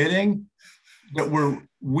to admitting that we're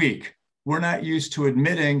weak. We're not used to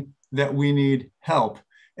admitting that we need help.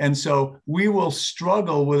 And so we will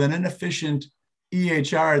struggle with an inefficient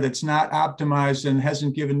EHR that's not optimized and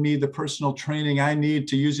hasn't given me the personal training I need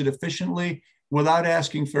to use it efficiently without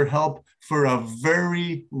asking for help for a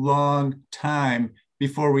very long time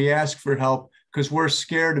before we ask for help, because we're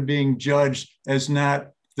scared of being judged as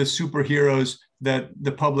not the superheroes that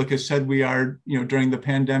the public has said we are, during the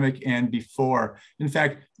pandemic and before. In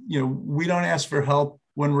fact, we don't ask for help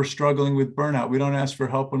when we're struggling with burnout. We don't ask for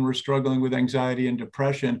help when we're struggling with anxiety and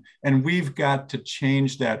depression. And we've got to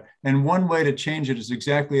change that. And one way to change it is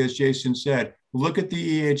exactly as Jason said, look at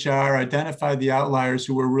the EHR, identify the outliers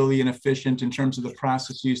who are really inefficient in terms of the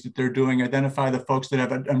processes that they're doing, identify the folks that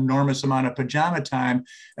have an enormous amount of pajama time,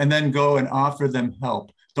 and then go and offer them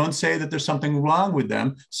help. Don't say that there's something wrong with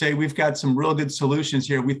them. Say, we've got some real good solutions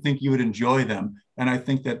here. We think you would enjoy them. And I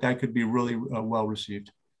think that could be really well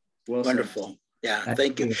received. Well, wonderful. Yeah,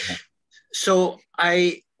 thank you. So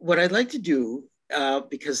what I'd like to do,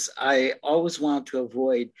 because I always want to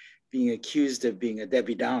avoid being accused of being a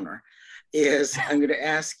Debbie Downer, is I'm going to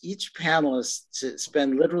ask each panelist to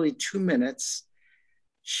spend literally 2 minutes,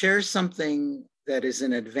 share something that is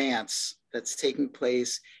in advance that's taking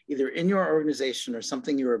place either in your organization or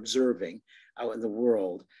something you're observing out in the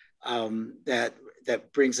world that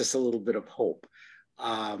brings us a little bit of hope.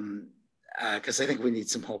 Because I think we need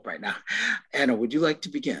some hope right now. Anna, would you like to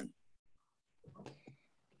begin?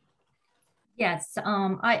 Yes,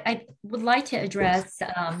 I would like to address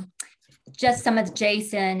just some of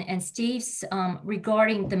Jason and Steve's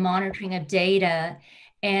regarding the monitoring of data.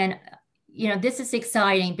 And, this is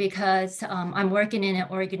exciting because I'm working in an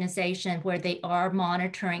organization where they are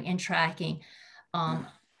monitoring and tracking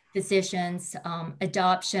physicians'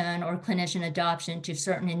 adoption or clinician adoption to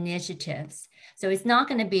certain initiatives. So it's not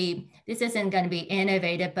going to be, this isn't going to be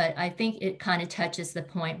innovative, but I think it kind of touches the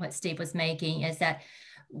point what Steve was making, is that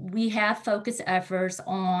we have focused efforts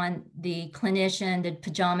on the clinician, the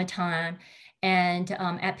pajama time. And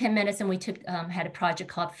at Penn Medicine, we had a project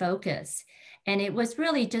called Focus. And it was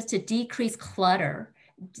really just to decrease clutter.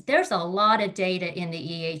 There's a lot of data in the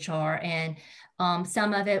EHR, and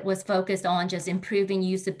some of it was focused on just improving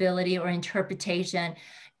usability or interpretation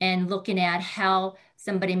and looking at how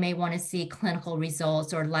somebody may want to see clinical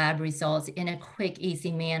results or lab results in a quick,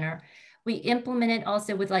 easy manner. We implemented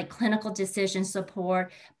also with like clinical decision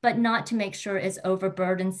support, but not to make sure it's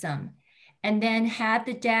overburdensome. And then have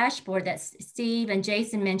the dashboard that Steve and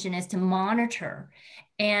Jason mentioned is to monitor.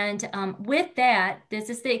 And with that, this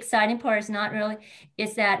is the exciting part,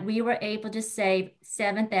 is that we were able to save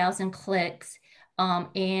 7,000 clicks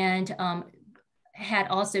and had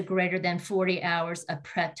also greater than 40 hours of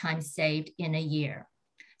prep time saved in a year.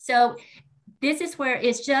 So this is where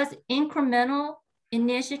it's just incremental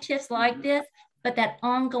initiatives like this, but that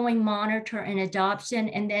ongoing monitor and adoption.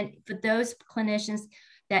 And then for those clinicians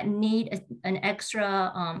that need an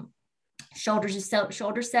extra shoulder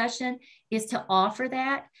session, is to offer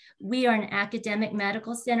that. We are an academic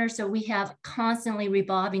medical center, so we have constantly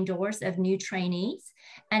revolving doors of new trainees.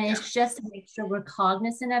 And it's just to make sure we're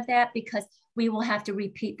cognizant of that, because we will have to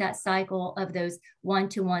repeat that cycle of those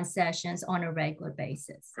one-to-one sessions on a regular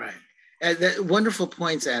basis. Right. Wonderful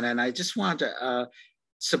points, Anna. And I just want to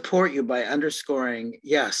support you by underscoring,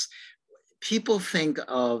 yes, people think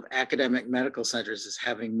of academic medical centers as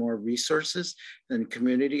having more resources than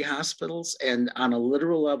community hospitals. And on a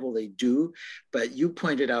literal level, they do. But you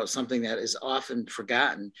pointed out something that is often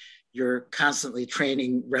forgotten. You're constantly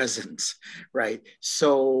training residents, right?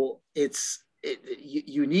 So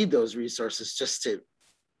you need those resources just to,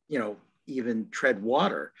 even tread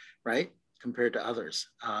water, right? Compared to others.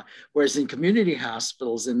 Whereas in community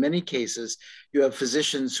hospitals, in many cases, you have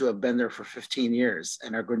physicians who have been there for 15 years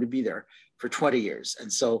and are going to be there for 20 years.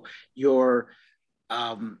 And so you're,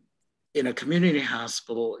 in a community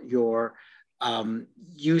hospital, your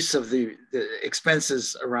use of the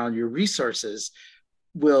expenses around your resources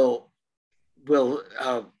will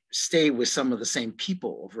stay with some of the same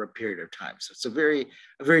people over a period of time. So it's a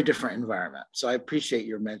very different environment. So I appreciate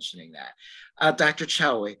your mentioning that. Dr.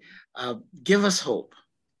 Chowey, give us hope.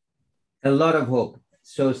 A lot of hope.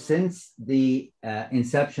 So since the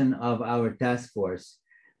inception of our task force,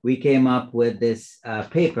 we came up with this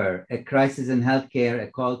paper, A Crisis in Healthcare, A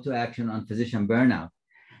Call to Action on Physician Burnout.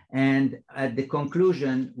 And at the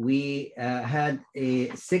conclusion, we had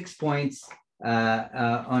 6 points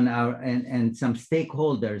on our, and some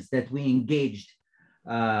stakeholders that we engaged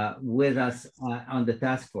with us on the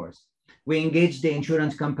task force. We engaged the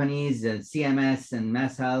insurance companies, CMS and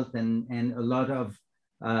Mass Health, and a lot of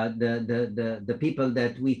the people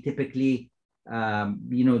that we typically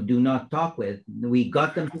do not talk with. We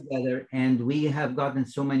got them together, and we have gotten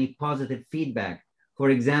so many positive feedback.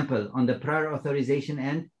 For example, on the prior authorization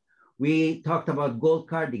end, we talked about gold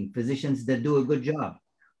carding, physicians that do a good job.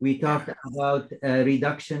 We talked about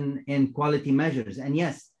reduction in quality measures. And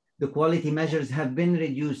yes, the quality measures have been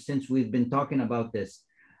reduced since we've been talking about this.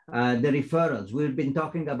 The referrals, we've been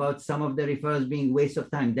talking about some of the referrals being waste of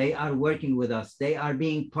time. They are working with us. They are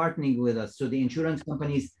partnering with us. So the insurance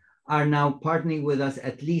companies are now partnering with us,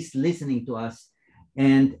 at least listening to us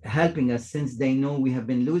and helping us, since they know we have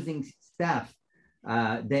been losing staff.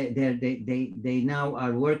 They now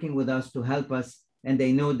are working with us to help us. And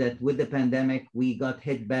they know that with the pandemic, we got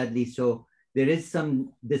hit badly. So there is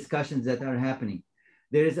some discussions that are happening.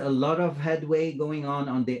 There is a lot of headway going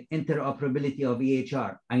on the interoperability of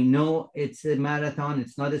EHR. I know it's a marathon,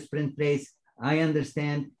 it's not a sprint race. I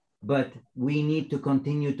understand, but we need to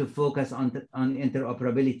continue to focus on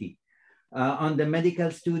interoperability. On the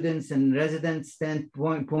medical students and residents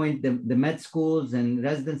standpoint, the med schools and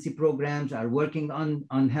residency programs are working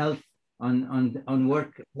on health, on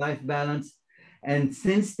work-life balance. And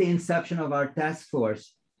since the inception of our task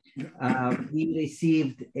force, we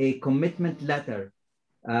received a commitment letter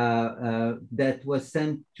that was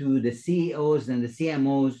sent to the CEOs and the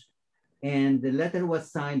CMOs. And the letter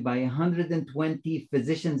was signed by 120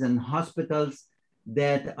 physicians and hospitals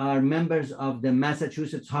that are members of the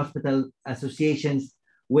Massachusetts Hospital Associations,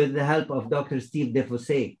 with the help of Dr. Steve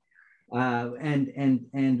DeFosse.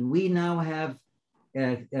 And we now have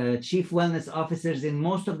chief wellness officers in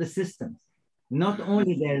most of the systems. Not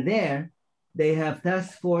only they're there, they have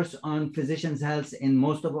task force on physicians' health in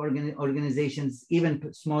most of organizations,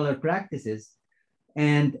 even smaller practices.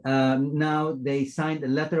 And now they signed a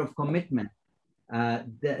letter of commitment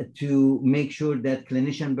to make sure that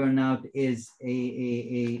clinician burnout is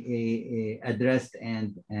addressed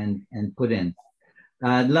and put in.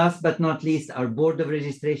 Last but not least, our Board of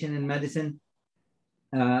Registration in Medicine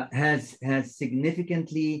has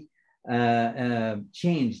significantly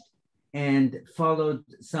changed and followed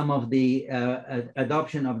some of the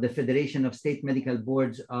adoption of the Federation of State Medical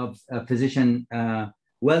Boards of Physician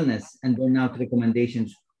Wellness and Burnout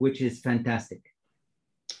recommendations, which is fantastic.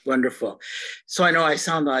 Wonderful. So I know I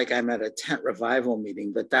sound like I'm at a tent revival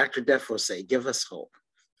meeting, but Dr. DeFosse, give us hope.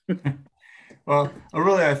 Well,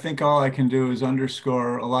 really, I think all I can do is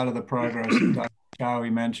underscore a lot of the progress that Dr.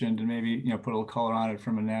 Chowey mentioned, and maybe put a little color on it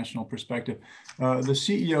from a national perspective. The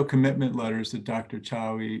CEO commitment letters that Dr.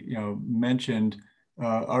 Chowey mentioned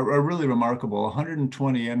are really remarkable.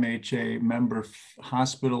 120 MHA member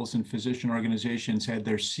hospitals and physician organizations had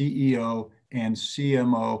their CEO and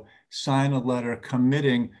CMO sign a letter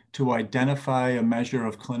committing to identify a measure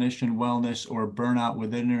of clinician wellness or burnout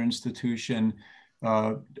within their institution,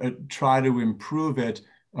 try to improve it,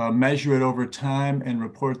 measure it over time, and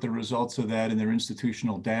report the results of that in their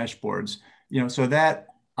institutional dashboards. So that,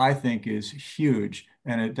 I think, is huge,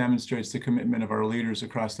 and it demonstrates the commitment of our leaders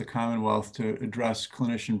across the Commonwealth to address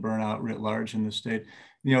clinician burnout writ large in the state.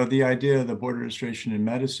 The idea of the Board of Registration in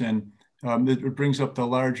Medicine, it brings up the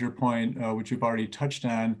larger point, which we've already touched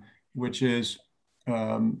on, which is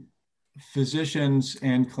physicians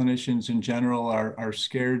and clinicians in general are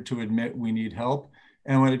scared to admit we need help.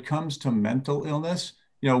 And when it comes to mental illness,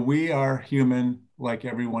 we are human like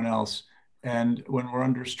everyone else. And when we're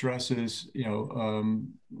under stresses,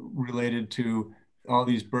 related to all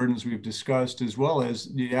these burdens we've discussed, as well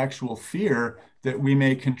as the actual fear that we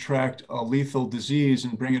may contract a lethal disease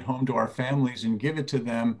and bring it home to our families and give it to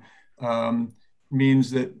them,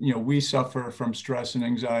 means that we suffer from stress and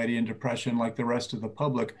anxiety and depression like the rest of the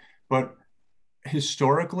public. But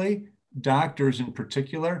historically, doctors in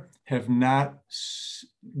particular have not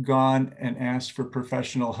gone and asked for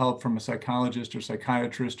professional help from a psychologist or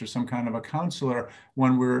psychiatrist or some kind of a counselor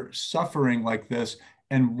when we're suffering like this.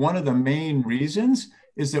 And one of the main reasons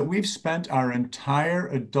is that we've spent our entire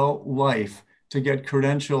adult life to get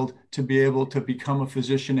credentialed to be able to become a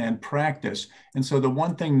physician and practice. And so the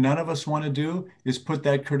one thing none of us want to do is put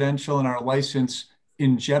that credential and our license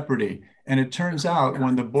in jeopardy. And it turns out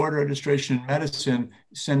when the Board of Registration in Medicine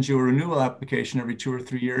sends you a renewal application every 2 or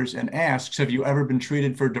 3 years and asks, have you ever been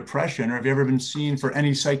treated for depression, or have you ever been seen for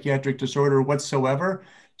any psychiatric disorder whatsoever?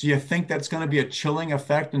 Do you think that's going to be a chilling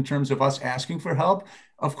effect in terms of us asking for help?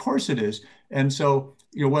 Of course it is. And so,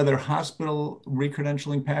 whether hospital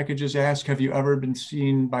recredentialing packages ask, have you ever been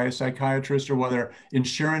seen by a psychiatrist, or whether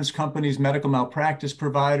insurance companies, medical malpractice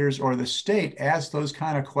providers, or the state ask those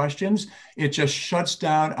kind of questions, it just shuts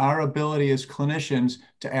down our ability as clinicians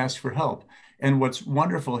to ask for help. And what's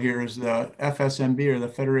wonderful here is the FSMB, or the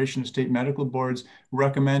Federation of State Medical Boards,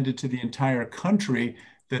 recommended to the entire country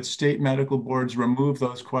that state medical boards remove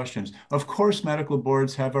those questions. Of course, medical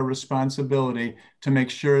boards have a responsibility to make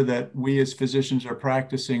sure that we as physicians are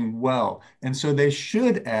practicing well. And so they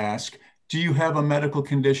should ask, do you have a medical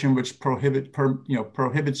condition which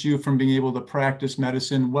prohibits you from being able to practice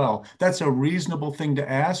medicine well? That's a reasonable thing to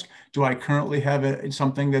ask. Do I currently have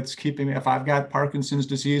something that's keeping me, if I've got Parkinson's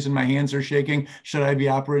disease and my hands are shaking, should I be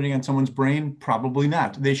operating on someone's brain? Probably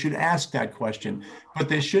not. They should ask that question, but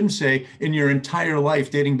they shouldn't say, in your entire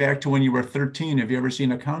life, dating back to when you were 13, have you ever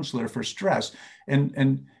seen a counselor for stress?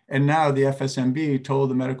 And now the FSMB told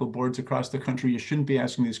the medical boards across the country, you shouldn't be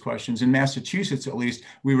asking these questions. In Massachusetts, at least,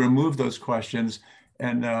 we removed those questions.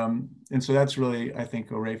 And so that's really, I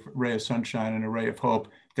think, a ray of sunshine and a ray of hope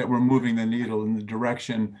that we're moving the needle in the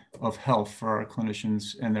direction of health for our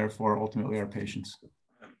clinicians and therefore ultimately our patients.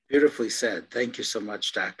 Beautifully said. Thank you so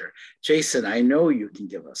much, Doctor. Jason, I know you can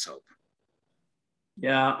give us hope.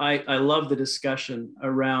 Yeah, I love the discussion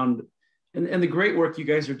around and the great work you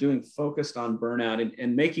guys are doing focused on burnout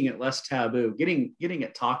and making it less taboo, getting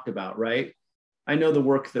it talked about, right? I know the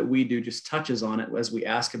work that we do just touches on it as we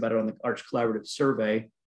ask about it on the Arch Collaborative Survey.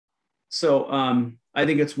 So I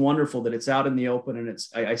think it's wonderful that it's out in the open, and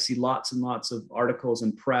I see lots and lots of articles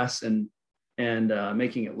and press and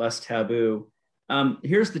making it less taboo.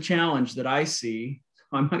 Here's the challenge that I see.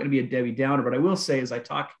 I'm not going to be a Debbie Downer, but I will say as I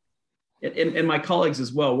talk, and my colleagues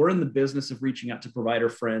as well, we're in the business of reaching out to provider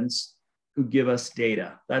friends who give us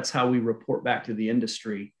data. That's how we report back to the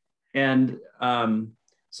industry. And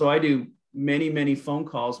so I do many, many phone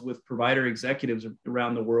calls with provider executives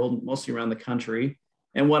around the world, mostly around the country.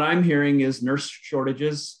 And what I'm hearing is nurse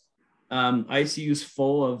shortages, ICUs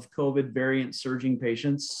full of COVID variant surging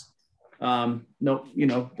patients.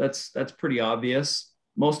 That's pretty obvious.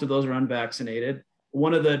 Most of those are unvaccinated.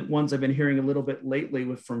 One of the ones I've been hearing a little bit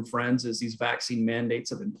lately from friends is these vaccine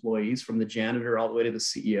mandates of employees, from the janitor all the way to the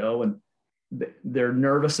CEO. And they're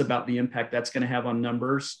nervous about the impact that's going to have on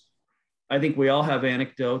numbers. I think we all have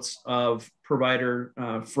anecdotes of provider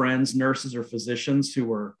friends, nurses or physicians who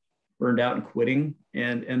were burned out and quitting.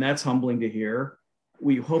 And that's humbling to hear.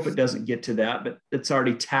 We hope it doesn't get to that, but it's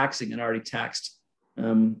already taxing an already taxed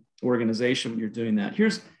organization when you're doing that.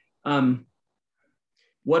 Here's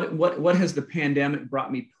what has the pandemic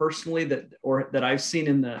brought me personally that I've seen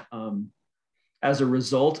in the as a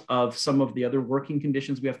result of some of the other working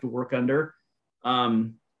conditions we have to work under.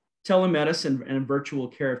 Telemedicine and virtual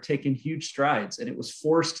care have taken huge strides, and it was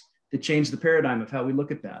forced to change the paradigm of how we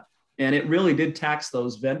look at that. And it really did tax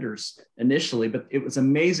those vendors initially, but it was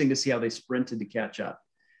amazing to see how they sprinted to catch up.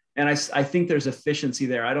 And I think there's efficiency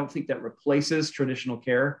there. I don't think that replaces traditional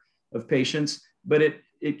care of patients, but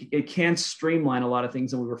it can streamline a lot of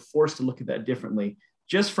things, and we were forced to look at that differently.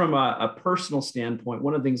 Just from a personal standpoint,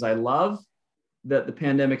 one of the things I love that the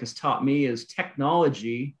pandemic has taught me is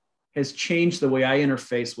technology has changed the way I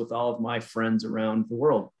interface with all of my friends around the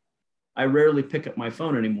world. I rarely pick up my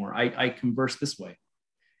phone anymore. I converse this way.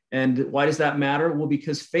 And why does that matter? Well,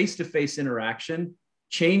 because face-to-face interaction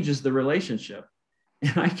changes the relationship.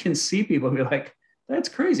 And I can see people be like, that's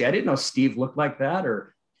crazy. I didn't know Steve looked like that.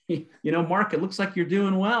 Or, Mark, it looks like you're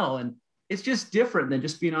doing well. And it's just different than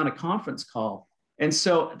just being on a conference call. And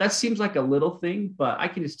so that seems like a little thing, but I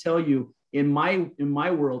can just tell you, in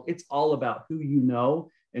my world, it's all about who you know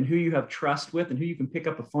and who you have trust with and who you can pick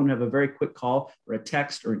up a phone and have a very quick call or a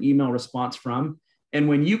text or an email response from. And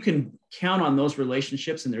when you can count on those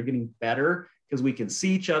relationships and they're getting better because we can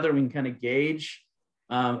see each other, we can kind of gauge,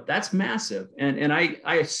 that's massive. And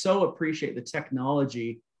I so appreciate the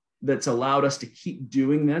technology that's allowed us to keep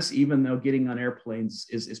doing this, even though getting on airplanes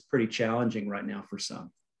is pretty challenging right now for some.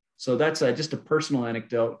 So that's just a personal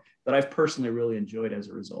anecdote that I've personally really enjoyed as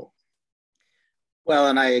a result. Well,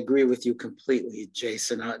 and I agree with you completely,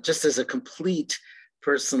 Jason. Just as a complete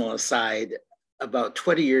personal aside, about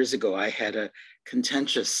 20 years ago, I had a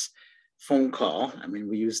contentious phone call. I mean,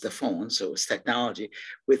 we used the phone, so it was technology,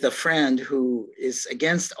 with a friend who is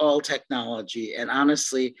against all technology. And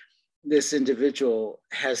honestly, this individual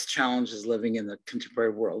has challenges living in the contemporary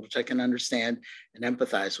world, which I can understand and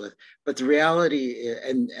empathize with. But the reality,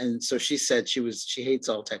 and so she said she hates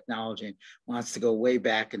all technology and wants to go way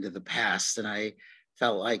back into the past. And I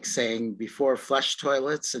felt like saying before flush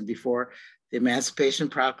toilets and before the Emancipation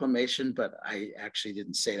Proclamation, but I actually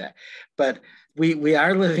didn't say that. But we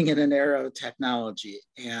are living in an era of technology.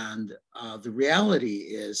 And the reality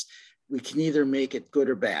is we can either make it good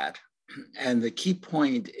or bad. And the key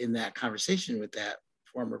point in that conversation with that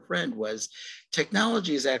former friend was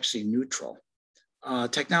technology is actually neutral.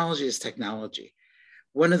 Technology is technology.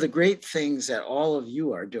 One of the great things that all of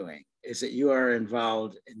you are doing is that you are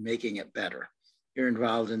involved in making it better. You're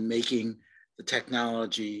involved in making the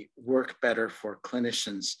technology work better for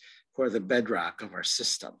clinicians who are the bedrock of our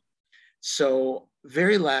system. So,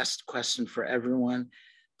 very last question for everyone.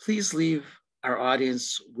 Please leave our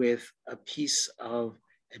audience with a piece of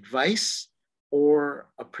advice or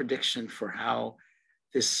a prediction for how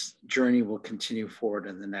this journey will continue forward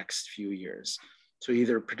in the next few years. So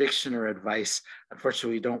either prediction or advice.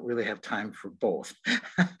 Unfortunately, we don't really have time for both.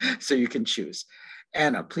 So you can choose.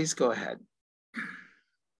 Anna, please go ahead.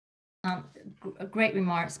 Great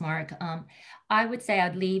remarks, Mark. I would say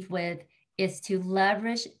I'd leave with is to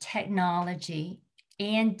leverage technology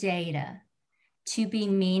and data to be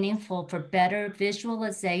meaningful for better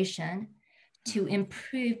visualization, to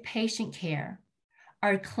improve patient care,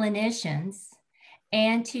 our clinicians,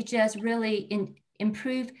 and to just really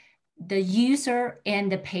improve the user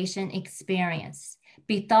and the patient experience.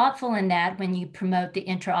 Be thoughtful in that when you promote the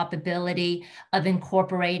interoperability of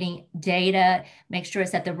incorporating data, make sure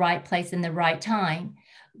it's at the right place in the right time.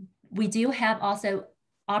 We do have also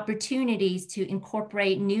opportunities to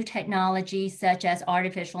incorporate new technologies such as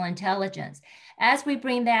artificial intelligence. As we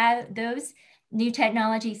bring those new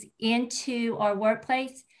technologies into our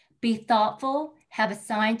workplace, be thoughtful, have a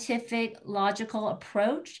scientific, logical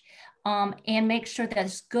approach, and make sure that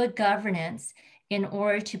there's good governance in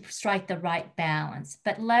order to strike the right balance,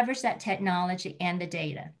 but leverage that technology and the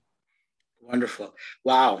data. Wonderful.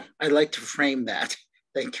 Wow, I'd like to frame that.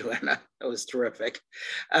 Thank you, Anna. That was terrific.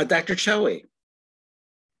 Dr. Chowie.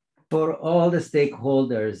 For all the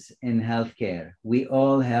stakeholders in healthcare, we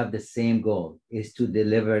all have the same goal, is to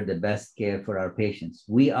deliver the best care for our patients.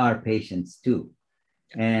 We are patients too.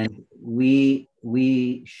 And we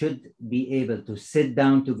should be able to sit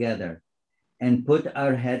down together and put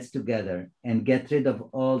our heads together and get rid of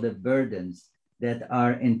all the burdens that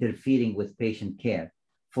are interfering with patient care.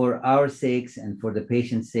 For our sakes and for the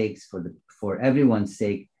patient's sakes, for everyone's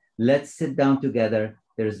sake, let's sit down together.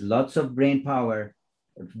 There's lots of brain power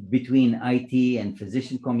between IT and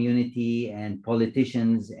physician community and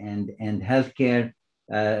politicians and healthcare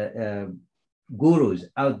gurus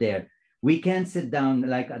out there. We can sit down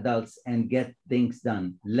like adults and get things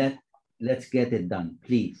done. Let's get it done,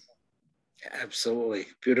 please. Absolutely.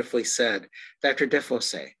 Beautifully said. Dr.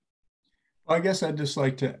 Defosse. Well, I guess I'd just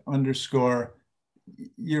like to underscore,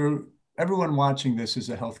 everyone watching this is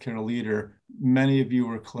a healthcare leader. Many of you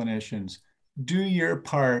are clinicians. Do your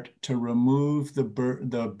part to remove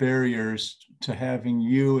the barriers to having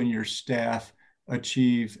you and your staff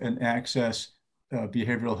achieve and access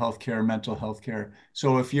behavioral health care, mental health care.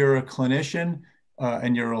 So if you're a clinician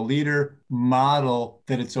and you're a leader, model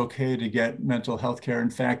that it's okay to get mental health care. In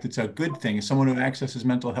fact, it's a good thing. Someone who accesses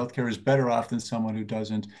mental health care is better off than someone who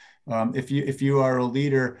doesn't. If you are a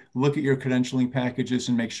leader, look at your credentialing packages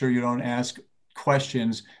and make sure you don't ask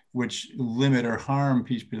questions which limit or harm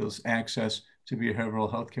people's access to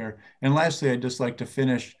behavioral health care. And lastly, I'd just like to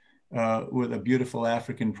finish with a beautiful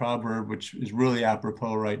African proverb, which is really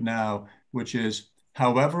apropos right now, which is,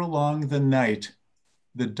 however long the night,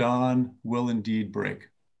 the dawn will indeed break.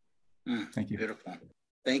 Thank you. Beautiful.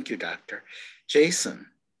 Thank you, Doctor. Jason.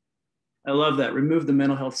 I love that. Remove the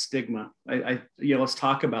mental health stigma. Let's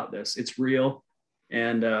talk about this. It's real.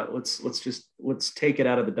 And let's take it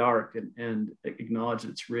out of the dark and acknowledge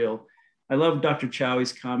that it's real. I love Dr.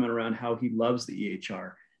 Chowie's comment around how he loves the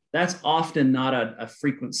EHR. That's often not a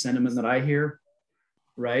frequent sentiment that I hear,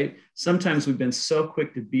 right? Sometimes we've been so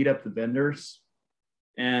quick to beat up the vendors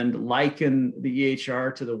and liken the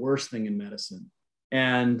EHR to the worst thing in medicine.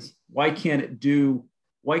 And why can't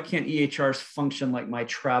EHRs function like my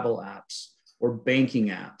travel apps or banking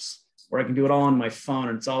apps, where I can do it all on my phone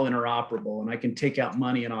and it's all interoperable and I can take out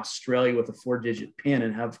money in Australia with a 4-digit PIN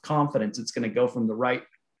and have confidence it's going to go from the right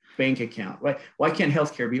bank account, right? Why can't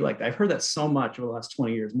healthcare be like that? I've heard that so much over the last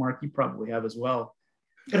 20 years. Mark, you probably have as well.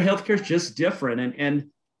 But healthcare is just different. And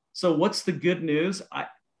so what's the good news?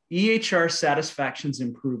 EHR satisfaction is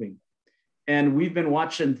improving. And we've been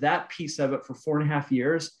watching that piece of it for 4.5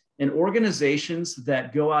 years. And organizations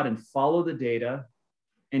that go out and follow the data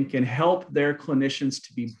and can help their clinicians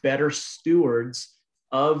to be better stewards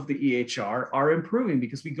of the EHR are improving,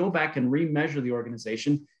 because we go back and remeasure the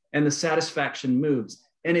organization and the satisfaction moves.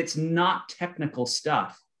 And it's not technical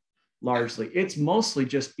stuff largely. It's mostly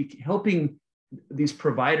just helping these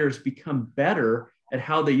providers become better at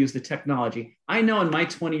how they use the technology. I know in my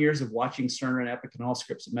 20 years of watching Cerner and Epic and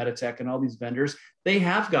Allscripts and Meditech and all these vendors, they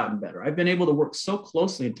have gotten better. I've been able to work so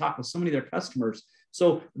closely and talk with so many of their customers.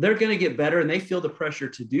 So they're going to get better and they feel the pressure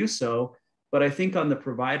to do so. But I think on the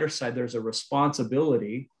provider side, there's a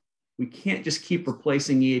responsibility. We can't just keep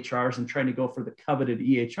replacing EHRs and trying to go for the coveted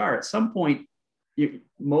EHR. At some point,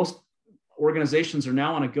 most organizations are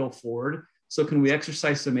now on a go forward. So can we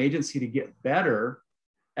exercise some agency to get better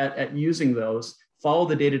at using those, follow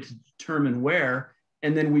the data to determine where,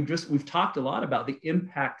 and then we've talked a lot about the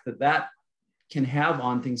impact that can have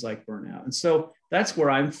on things like burnout. And so that's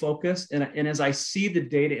where I'm focused. And as I see the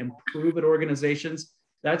data improve at organizations,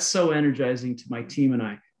 that's so energizing to my team and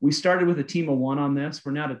I. We started with a team of 1 on this.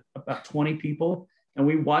 We're now at about 20 people. And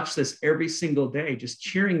we watch this every single day, just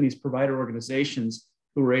cheering these provider organizations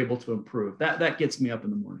who are able to improve. That gets me up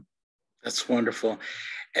in the morning. That's wonderful.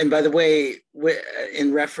 And by the way,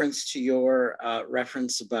 in reference to your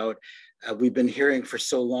reference about we've been hearing for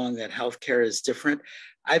so long that healthcare is different,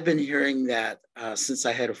 I've been hearing that since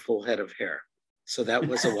I had a full head of hair. So that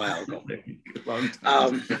was a while ago.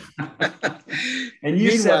 And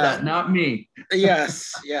you said that, not me.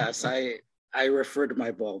 Yes, I refer to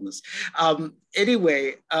my baldness.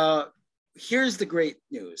 Anyway, here's the great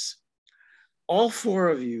news. All 4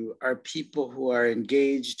 of you are people who are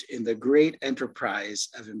engaged in the great enterprise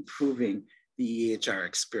of improving the EHR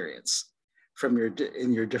experience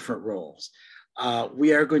in your different roles.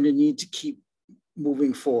 We are going to need to keep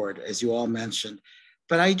moving forward, as you all mentioned,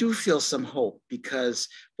 but I do feel some hope because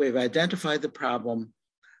we've identified the problem.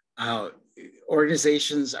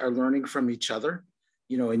 Organizations are learning from each other,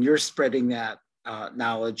 and you're spreading that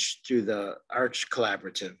knowledge through the Arch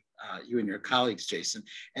Collaborative. You and your colleagues, Jason,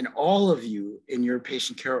 and all of you in your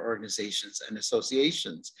patient care organizations and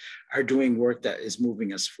associations are doing work that is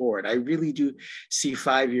moving us forward. I really do see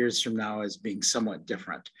 5 years from now as being somewhat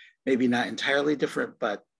different, maybe not entirely different,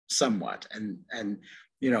 but somewhat. And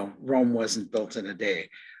Rome wasn't built in a day.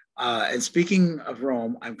 And speaking of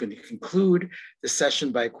Rome, I'm going to conclude the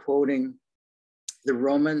session by quoting the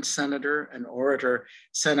Roman senator and orator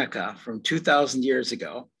Seneca from 2,000 years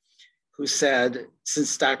ago, who said,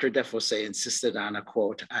 since Dr. Defosse insisted on a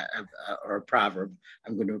quote or a proverb,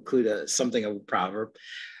 I'm going to include something of a proverb.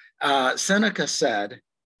 Seneca said,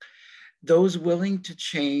 "Those willing to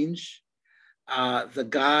change, the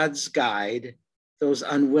gods guide, those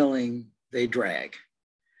unwilling, they drag."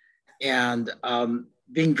 And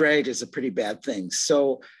being dragged is a pretty bad thing.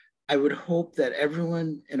 So I would hope that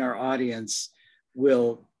everyone in our audience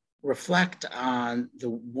will reflect on the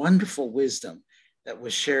wonderful wisdom that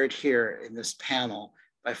was shared here in this panel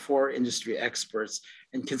by 4 industry experts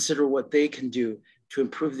and consider what they can do to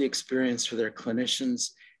improve the experience for their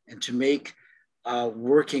clinicians and to make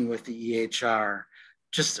working with the EHR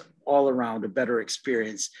just all around a better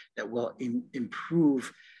experience that will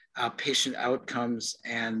improve patient outcomes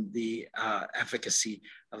and the efficacy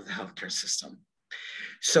of the healthcare system.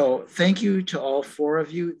 So thank you to all 4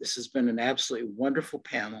 of you. This has been an absolutely wonderful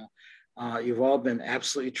panel. You've all been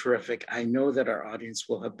absolutely terrific. I know that our audience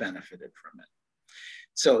will have benefited from it.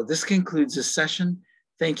 So this concludes this session.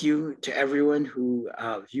 Thank you to everyone who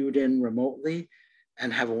viewed in remotely,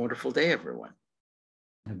 and have a wonderful day, everyone.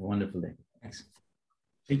 Have a wonderful day. Thanks.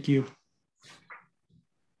 Thank you.